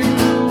not here.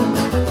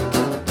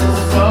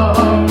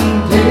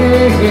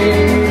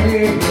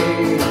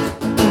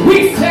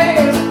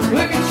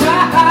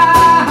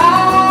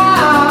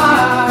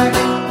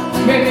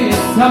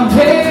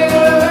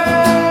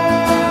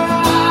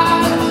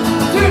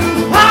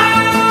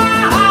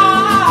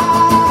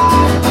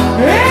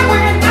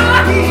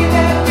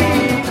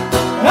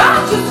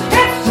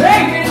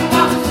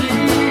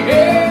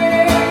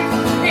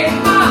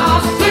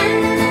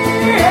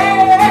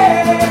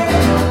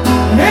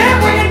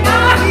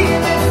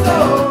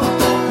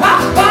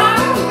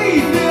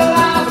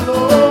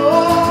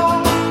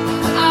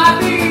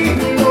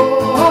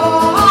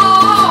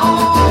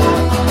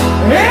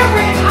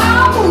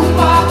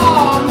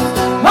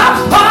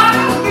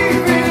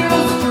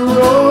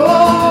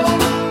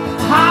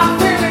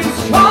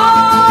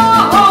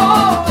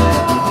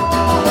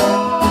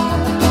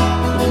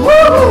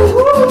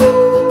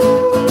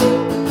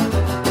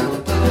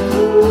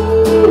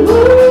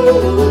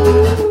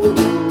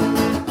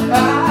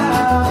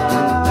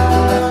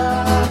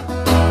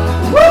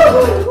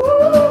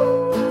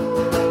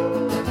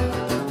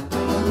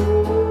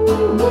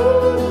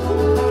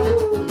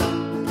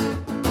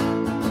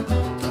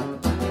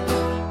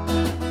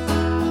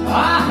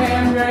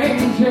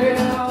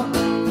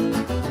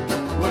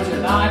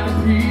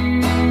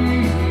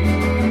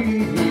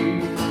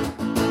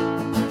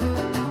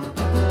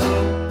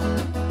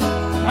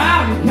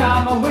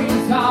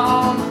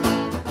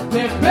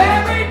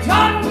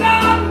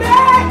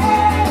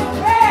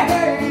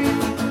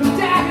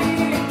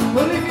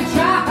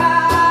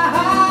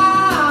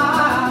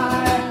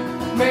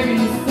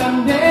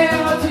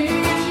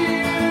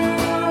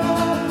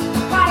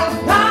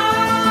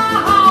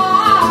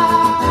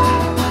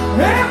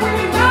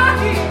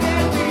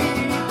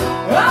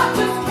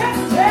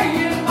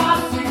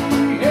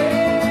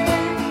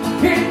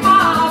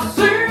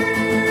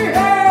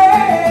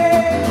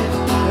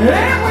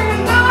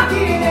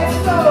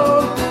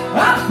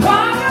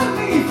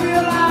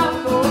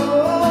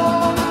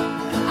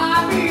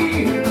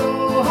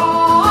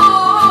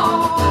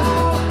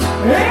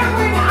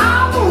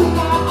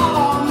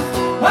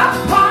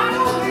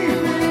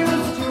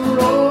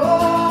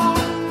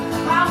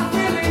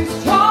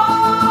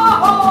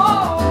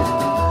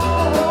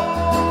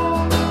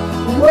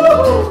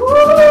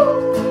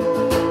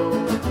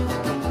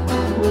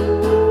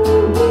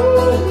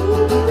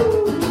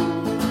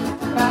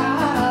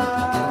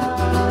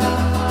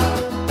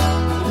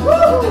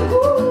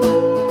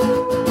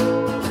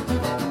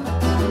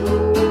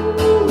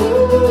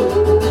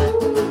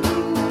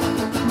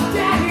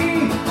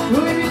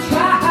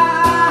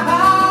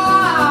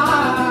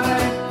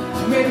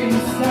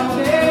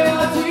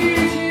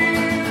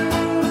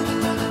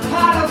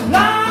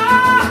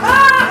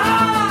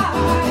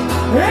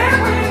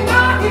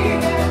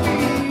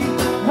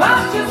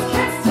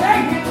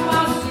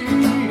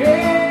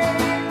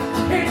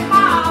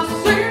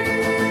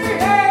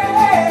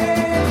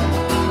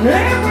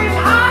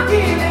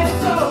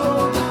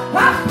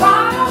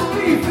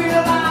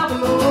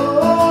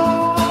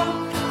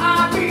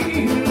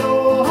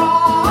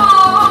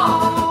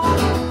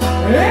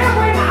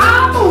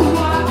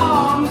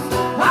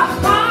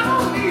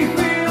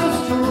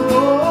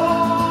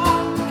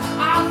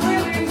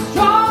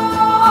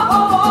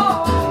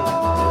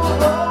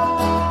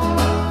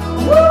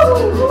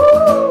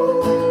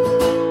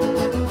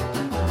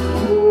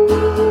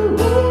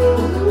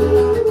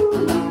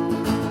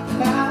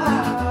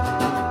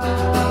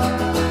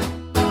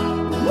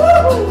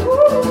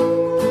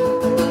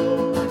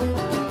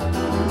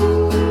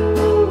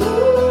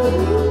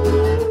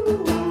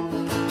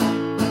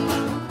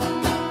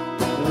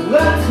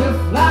 learn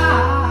to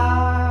fly.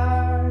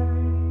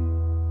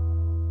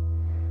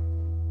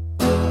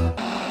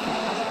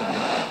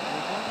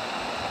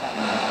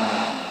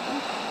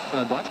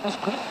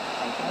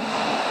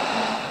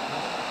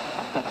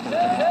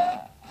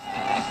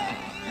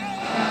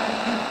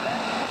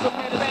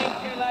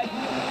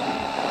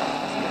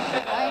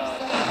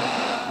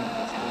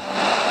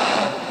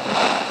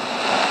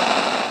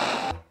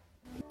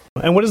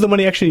 And what does the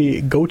money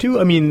actually go to?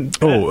 I mean,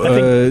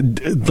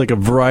 like a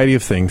variety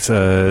of things,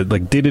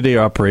 like day-to-day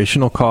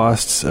operational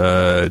costs,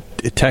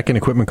 tech and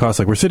equipment costs.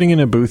 Like we're sitting in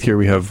a booth here,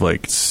 we have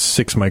like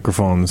 6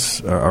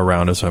 microphones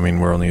around us. I mean,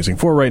 we're only using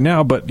 4 right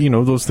now, but you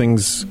know, those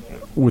things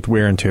with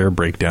wear and tear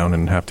break down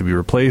and have to be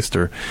replaced,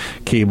 or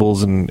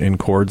cables and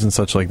cords and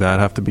such like that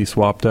have to be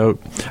swapped out.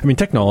 I mean,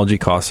 technology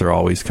costs are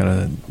always kind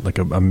of like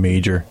a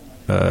major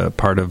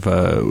part of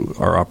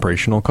our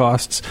operational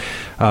costs,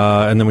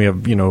 and then we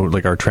have, you know,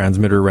 like our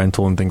transmitter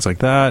rental and things like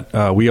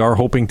that. We are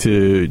hoping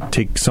to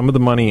take some of the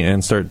money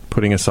and start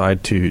putting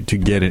aside to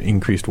get an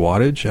increased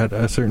wattage at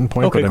a certain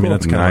point. Okay, but I mean, cool.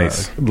 that's kind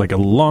of like a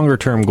longer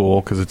term goal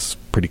because it's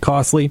pretty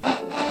costly.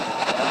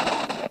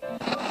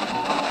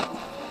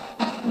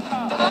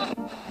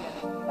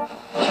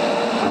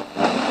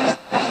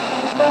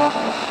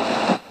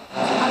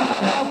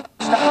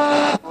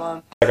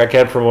 I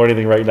can't promote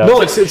anything right now.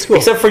 No, it's cool.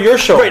 Except for your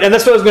show. Right, and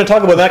that's what I was going to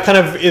talk about. That kind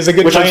of is a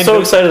good Which tie I'm so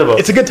excited about.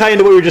 It's a good tie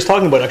into what we were just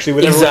talking about, actually.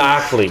 With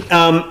Exactly.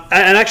 And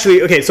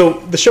actually, okay, so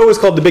the show is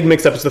called The Big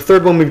Mix-Up. It's the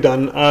 3rd one we've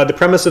done. The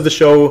premise of the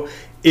show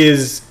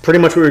is pretty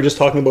much what we were just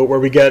talking about,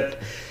 where we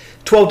get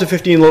 12 to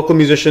 15 local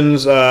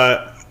musicians,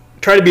 try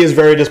to be as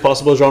varied as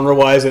possible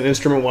genre-wise and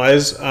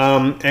instrument-wise,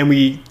 and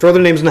we throw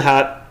their names in the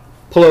hat,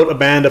 pull out a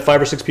band of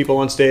 5 or 6 people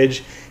on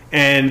stage,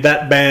 and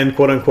that band,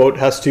 quote-unquote,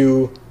 has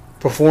to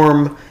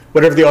perform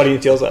whatever the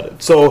audience yells at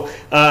it. So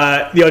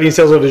the audience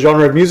yells out a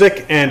genre of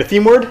music and a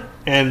theme word,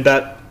 and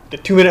that the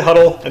 2-minute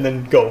huddle, and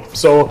then go.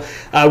 So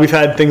we've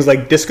had things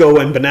like disco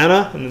and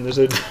banana, and then there's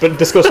a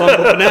disco song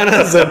about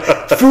bananas. And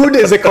food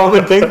is a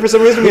common thing for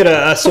some reason. We had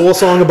a soul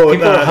song about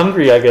people are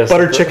hungry, I guess.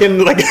 Buttered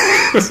chicken. Like,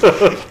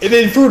 and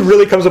then food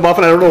really comes up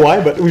often. I don't know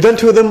why, but we've done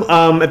 2 of them.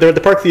 They're at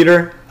the Park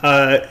Theatre,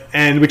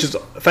 and which is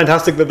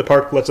fantastic that the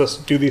park lets us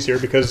do these here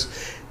because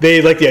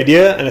they like the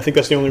idea, and I think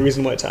that's the only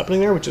reason why it's happening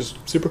there, which is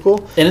super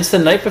cool. And it's the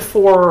night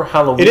before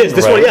Halloween. It is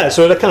this one, yeah.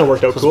 So that kind of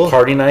worked out cool. It's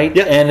party night,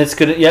 yeah. And it's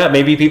good. Yeah,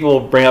 maybe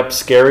people bring up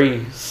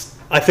scary.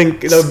 I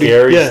think that would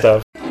scary be, yeah.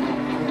 stuff.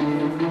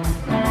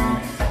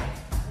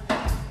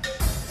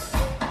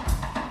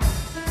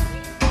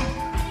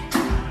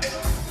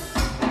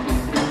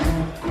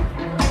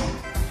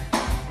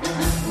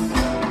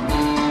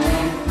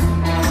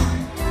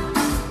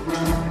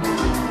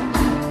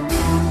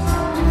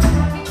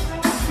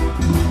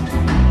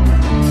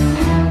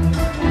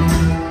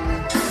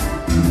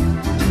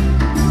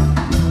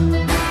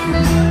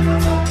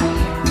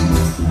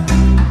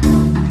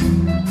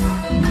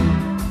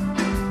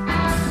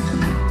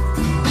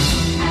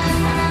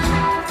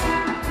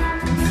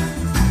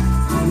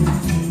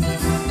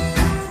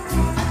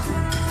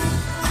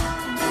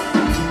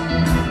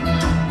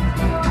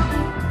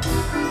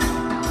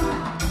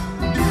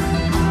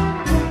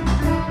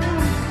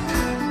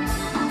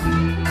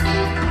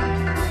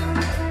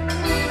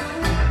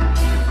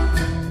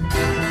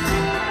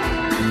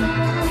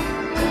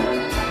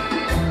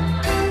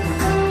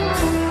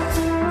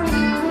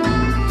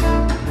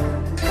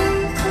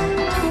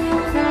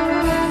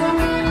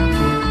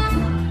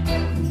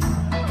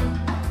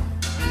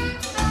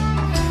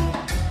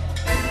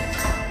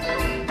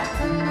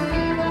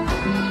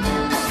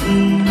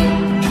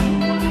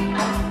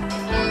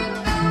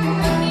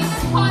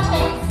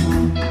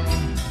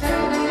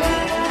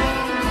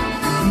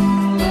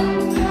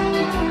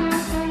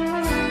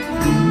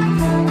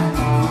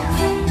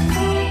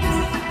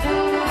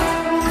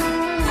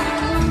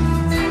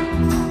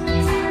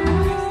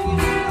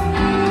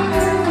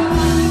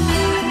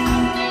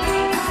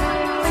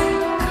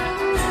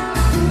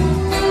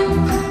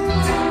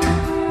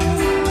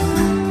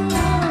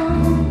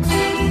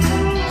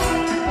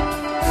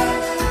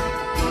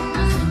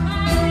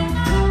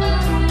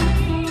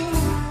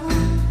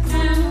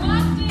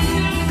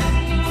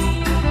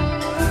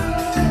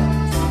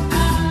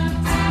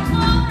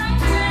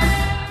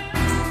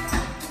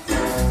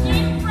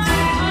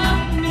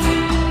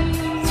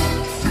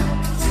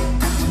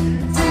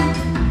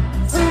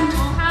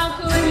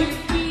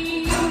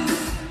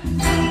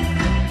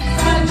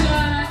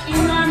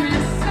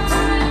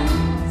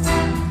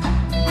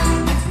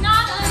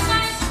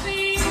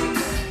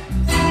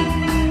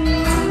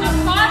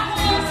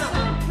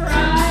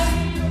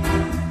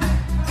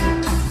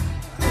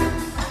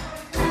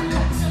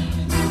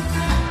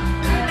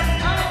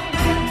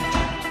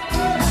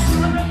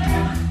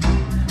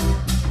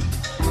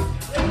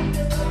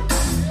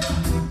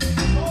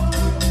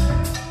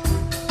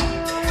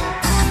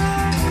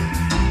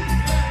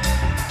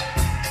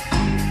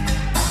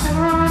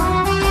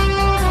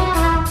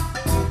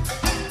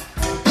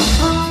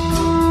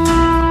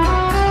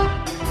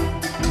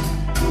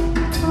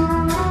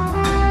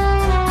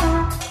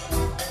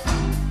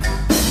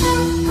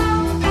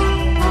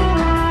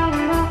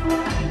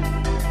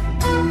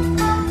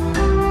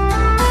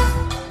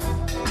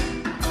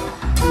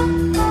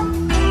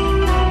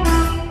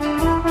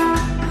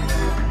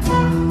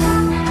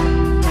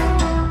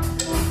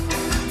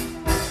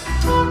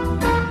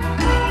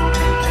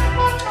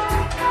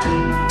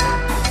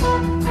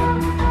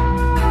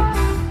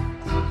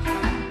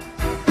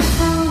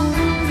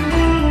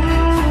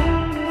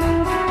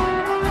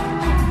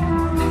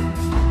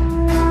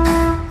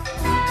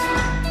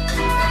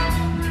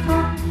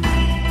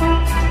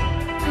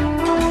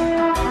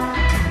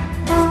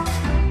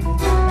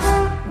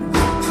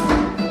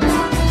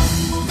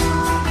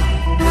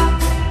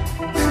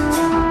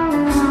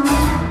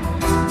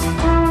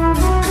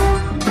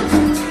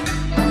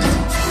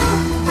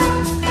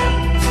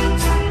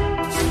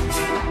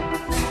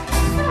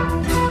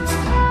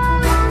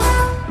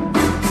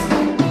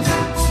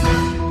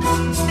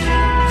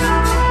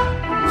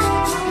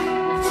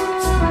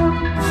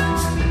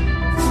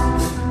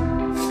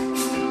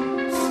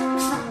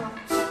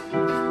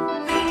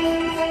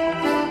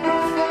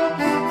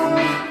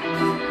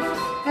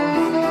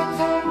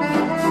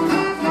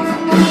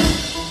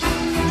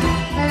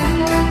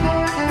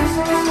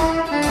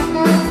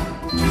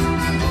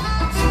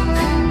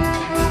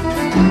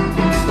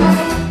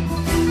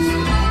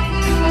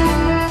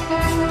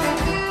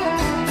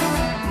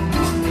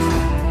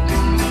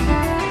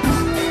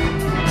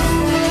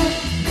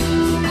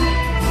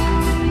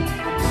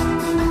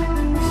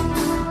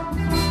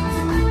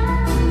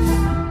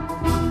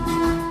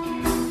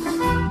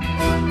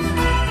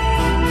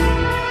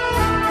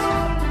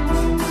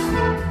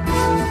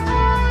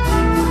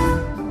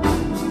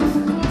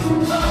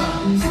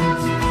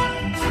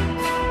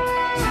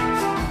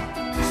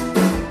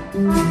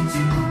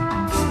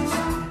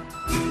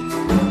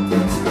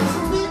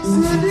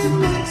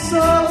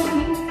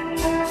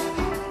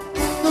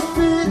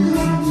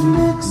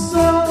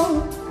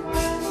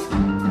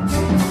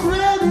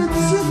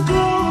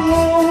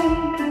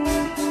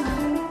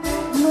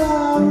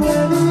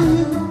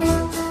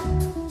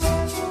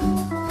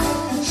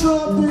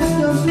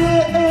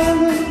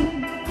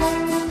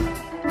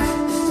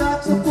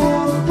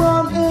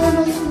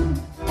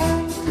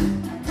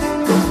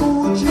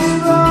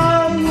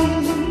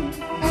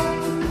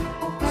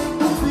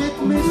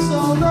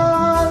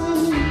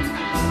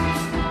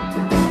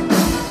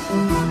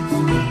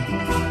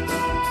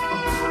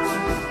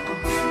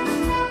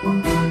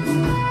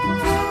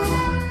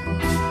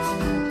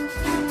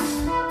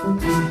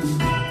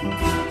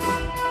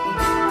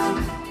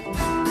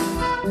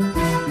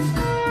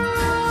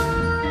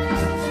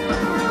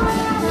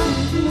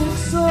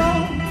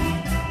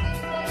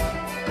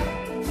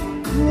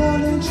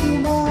 into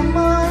my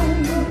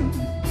mind.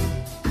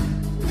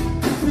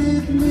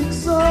 Big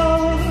mixer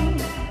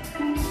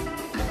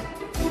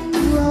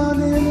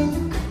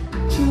running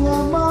to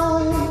our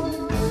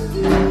mind.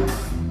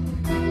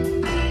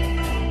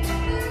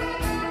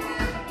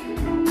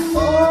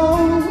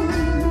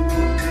 Oh,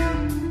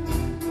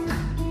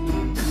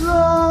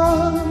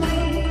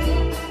 love.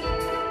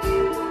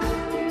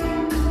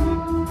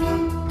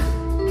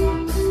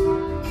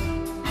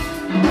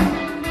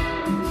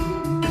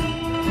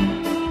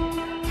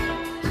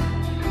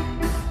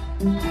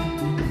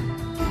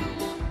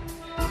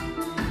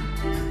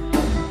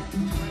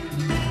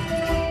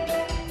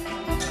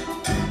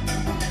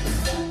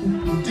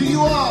 Do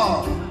you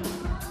all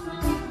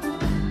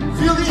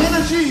feel the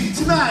energy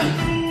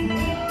tonight?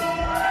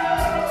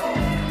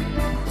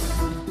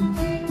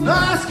 Now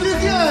I ask you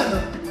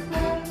again.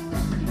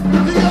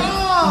 Do you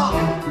all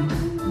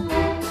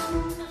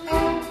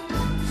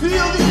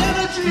feel the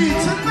energy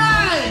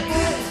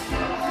tonight?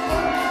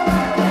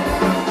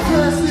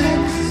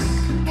 Blessings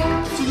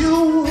to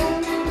you.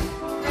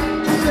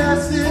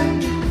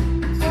 Blessings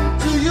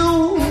to you.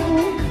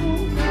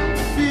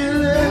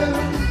 Feeling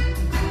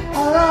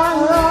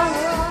alright.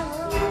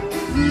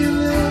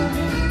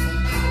 Feeling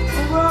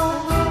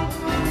alright.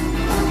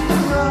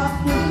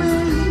 Rock with me.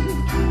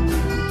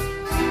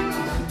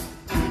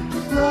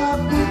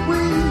 Rock with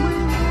me.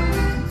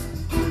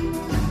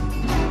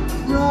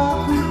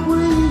 Rock with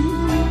me.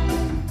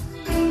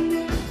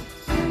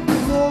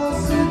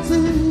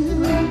 Velocity.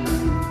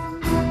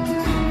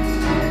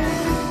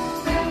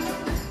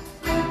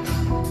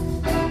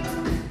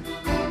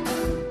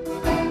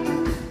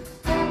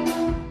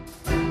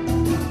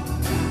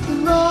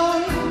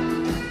 Love.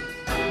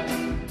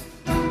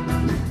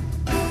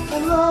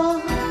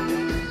 Love.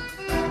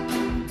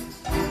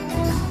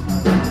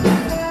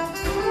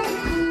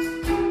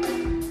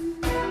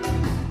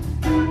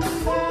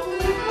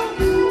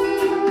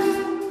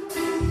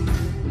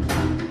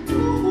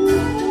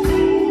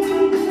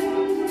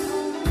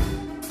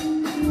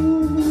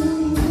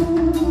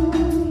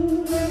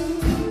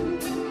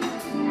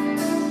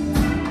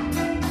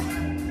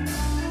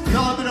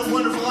 Y'all have been a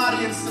wonderful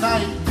audience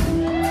tonight.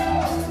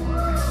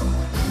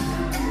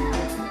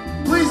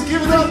 Please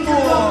give it up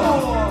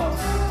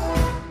for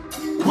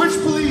Witch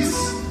Police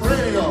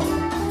Radio.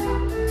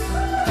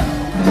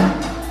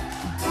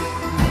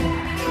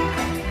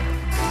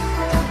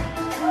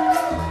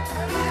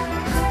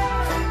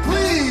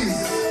 Please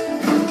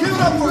give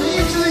it up for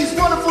each of these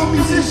wonderful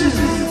musicians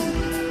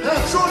that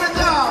have thrown it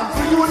down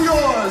for you and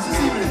yours this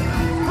evening.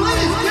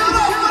 Please give it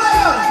up for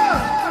them.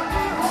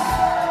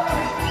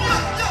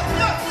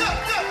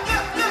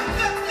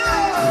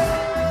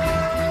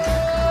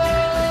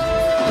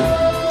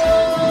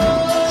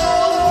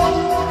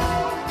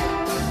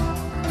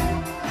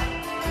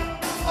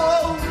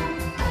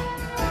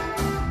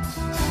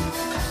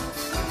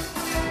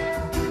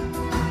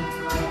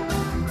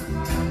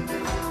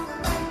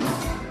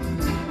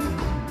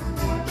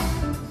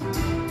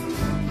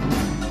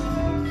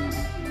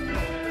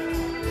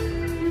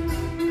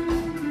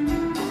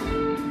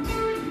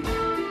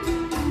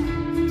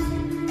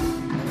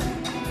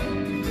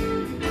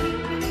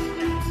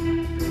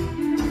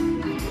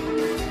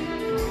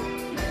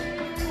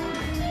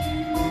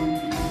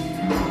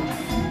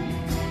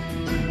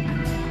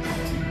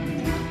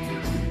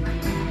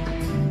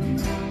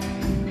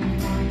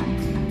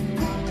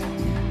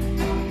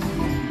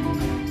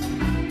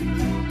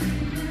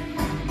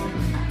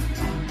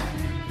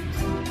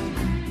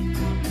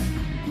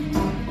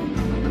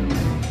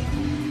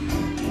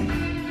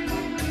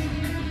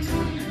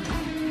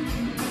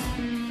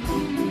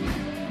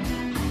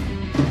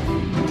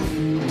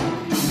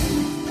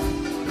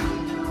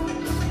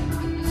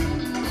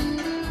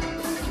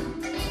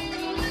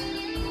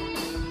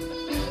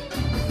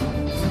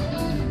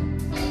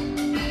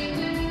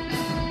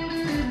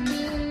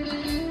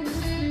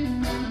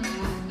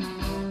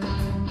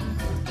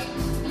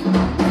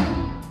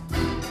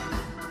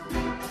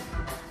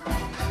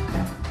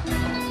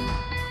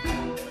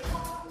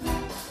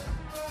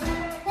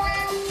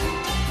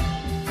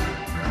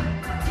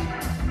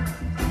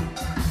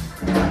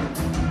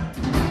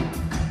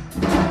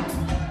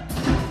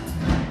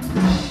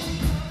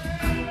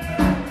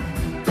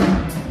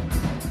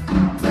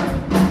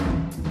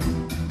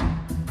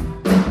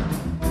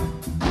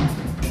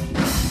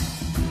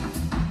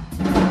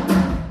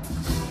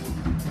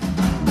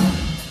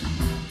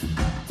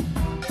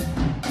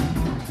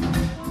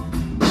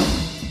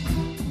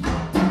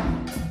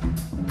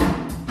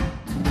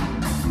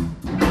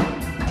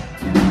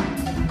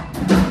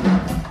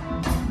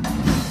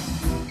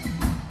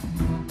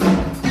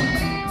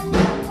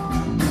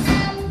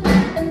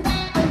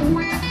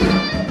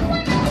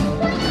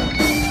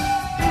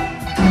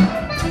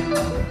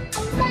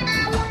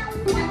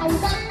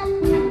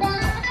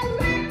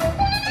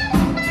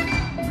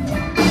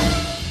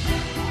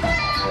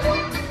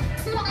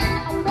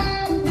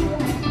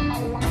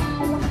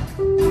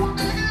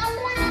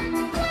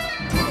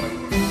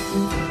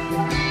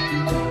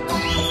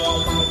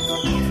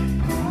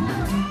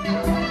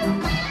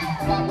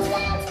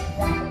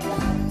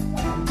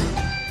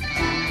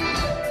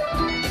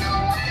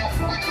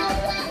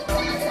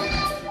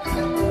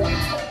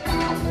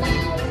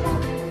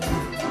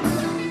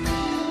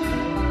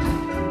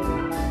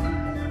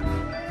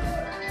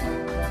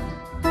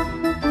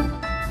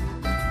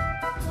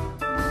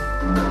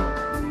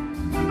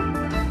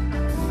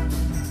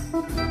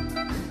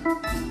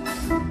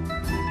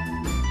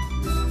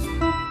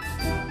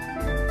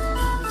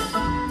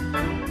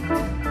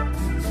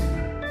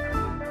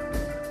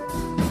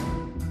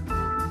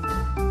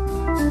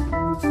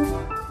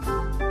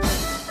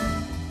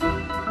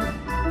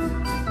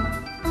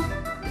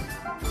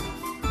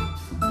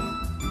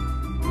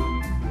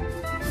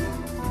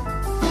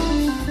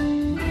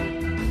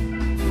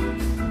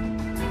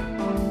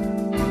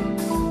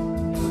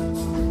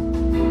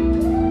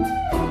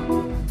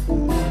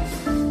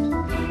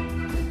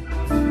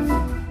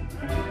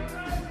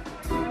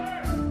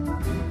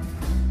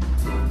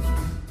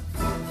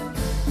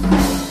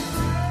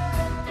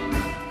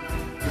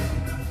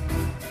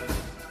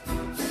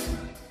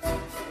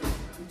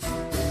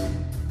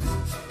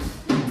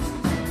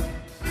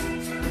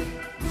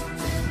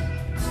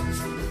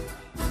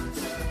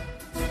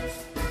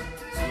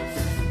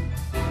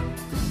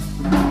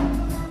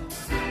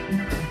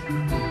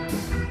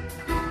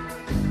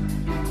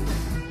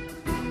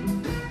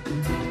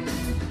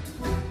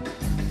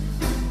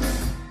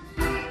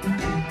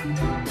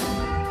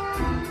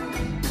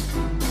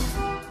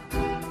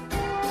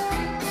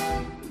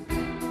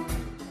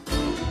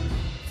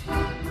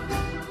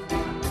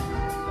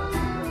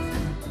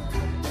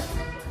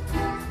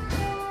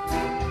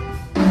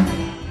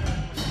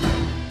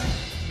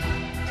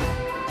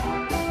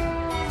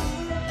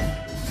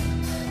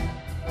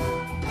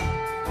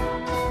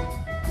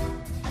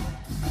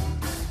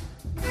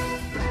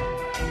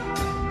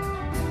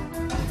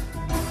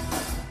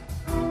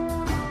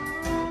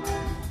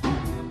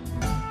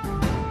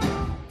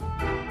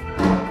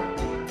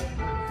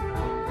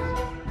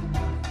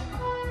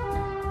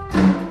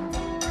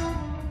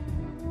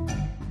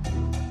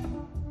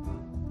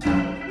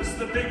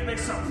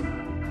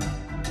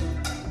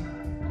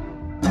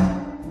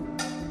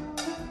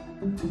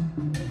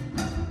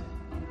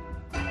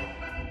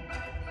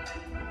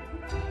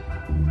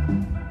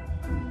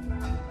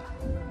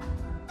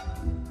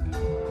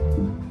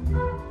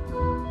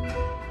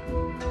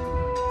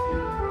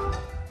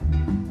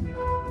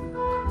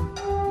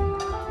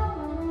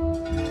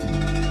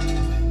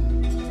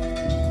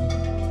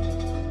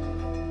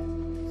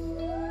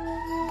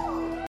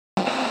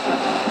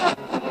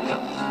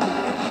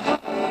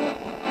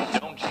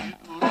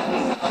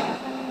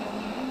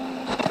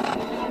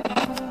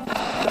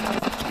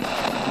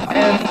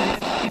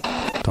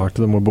 Talk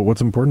to them about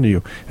what's important to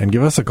you and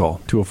give us a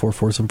call,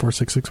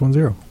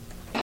 204-474-6610.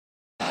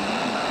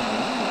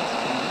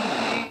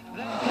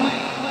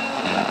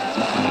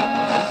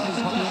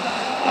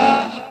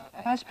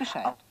 Weiß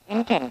Bescheid.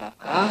 Nintendo.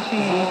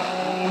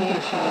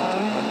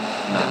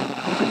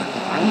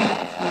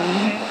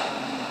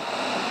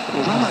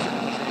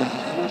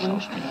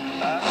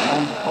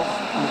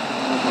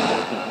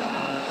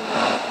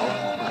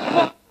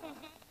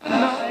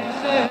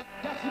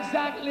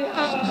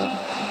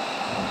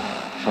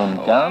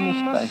 Schon gar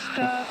nicht bei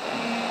Schiff.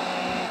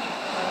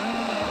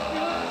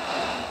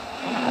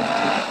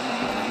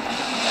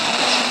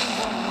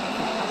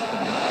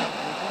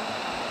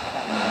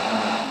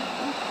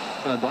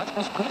 Deutsch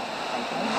was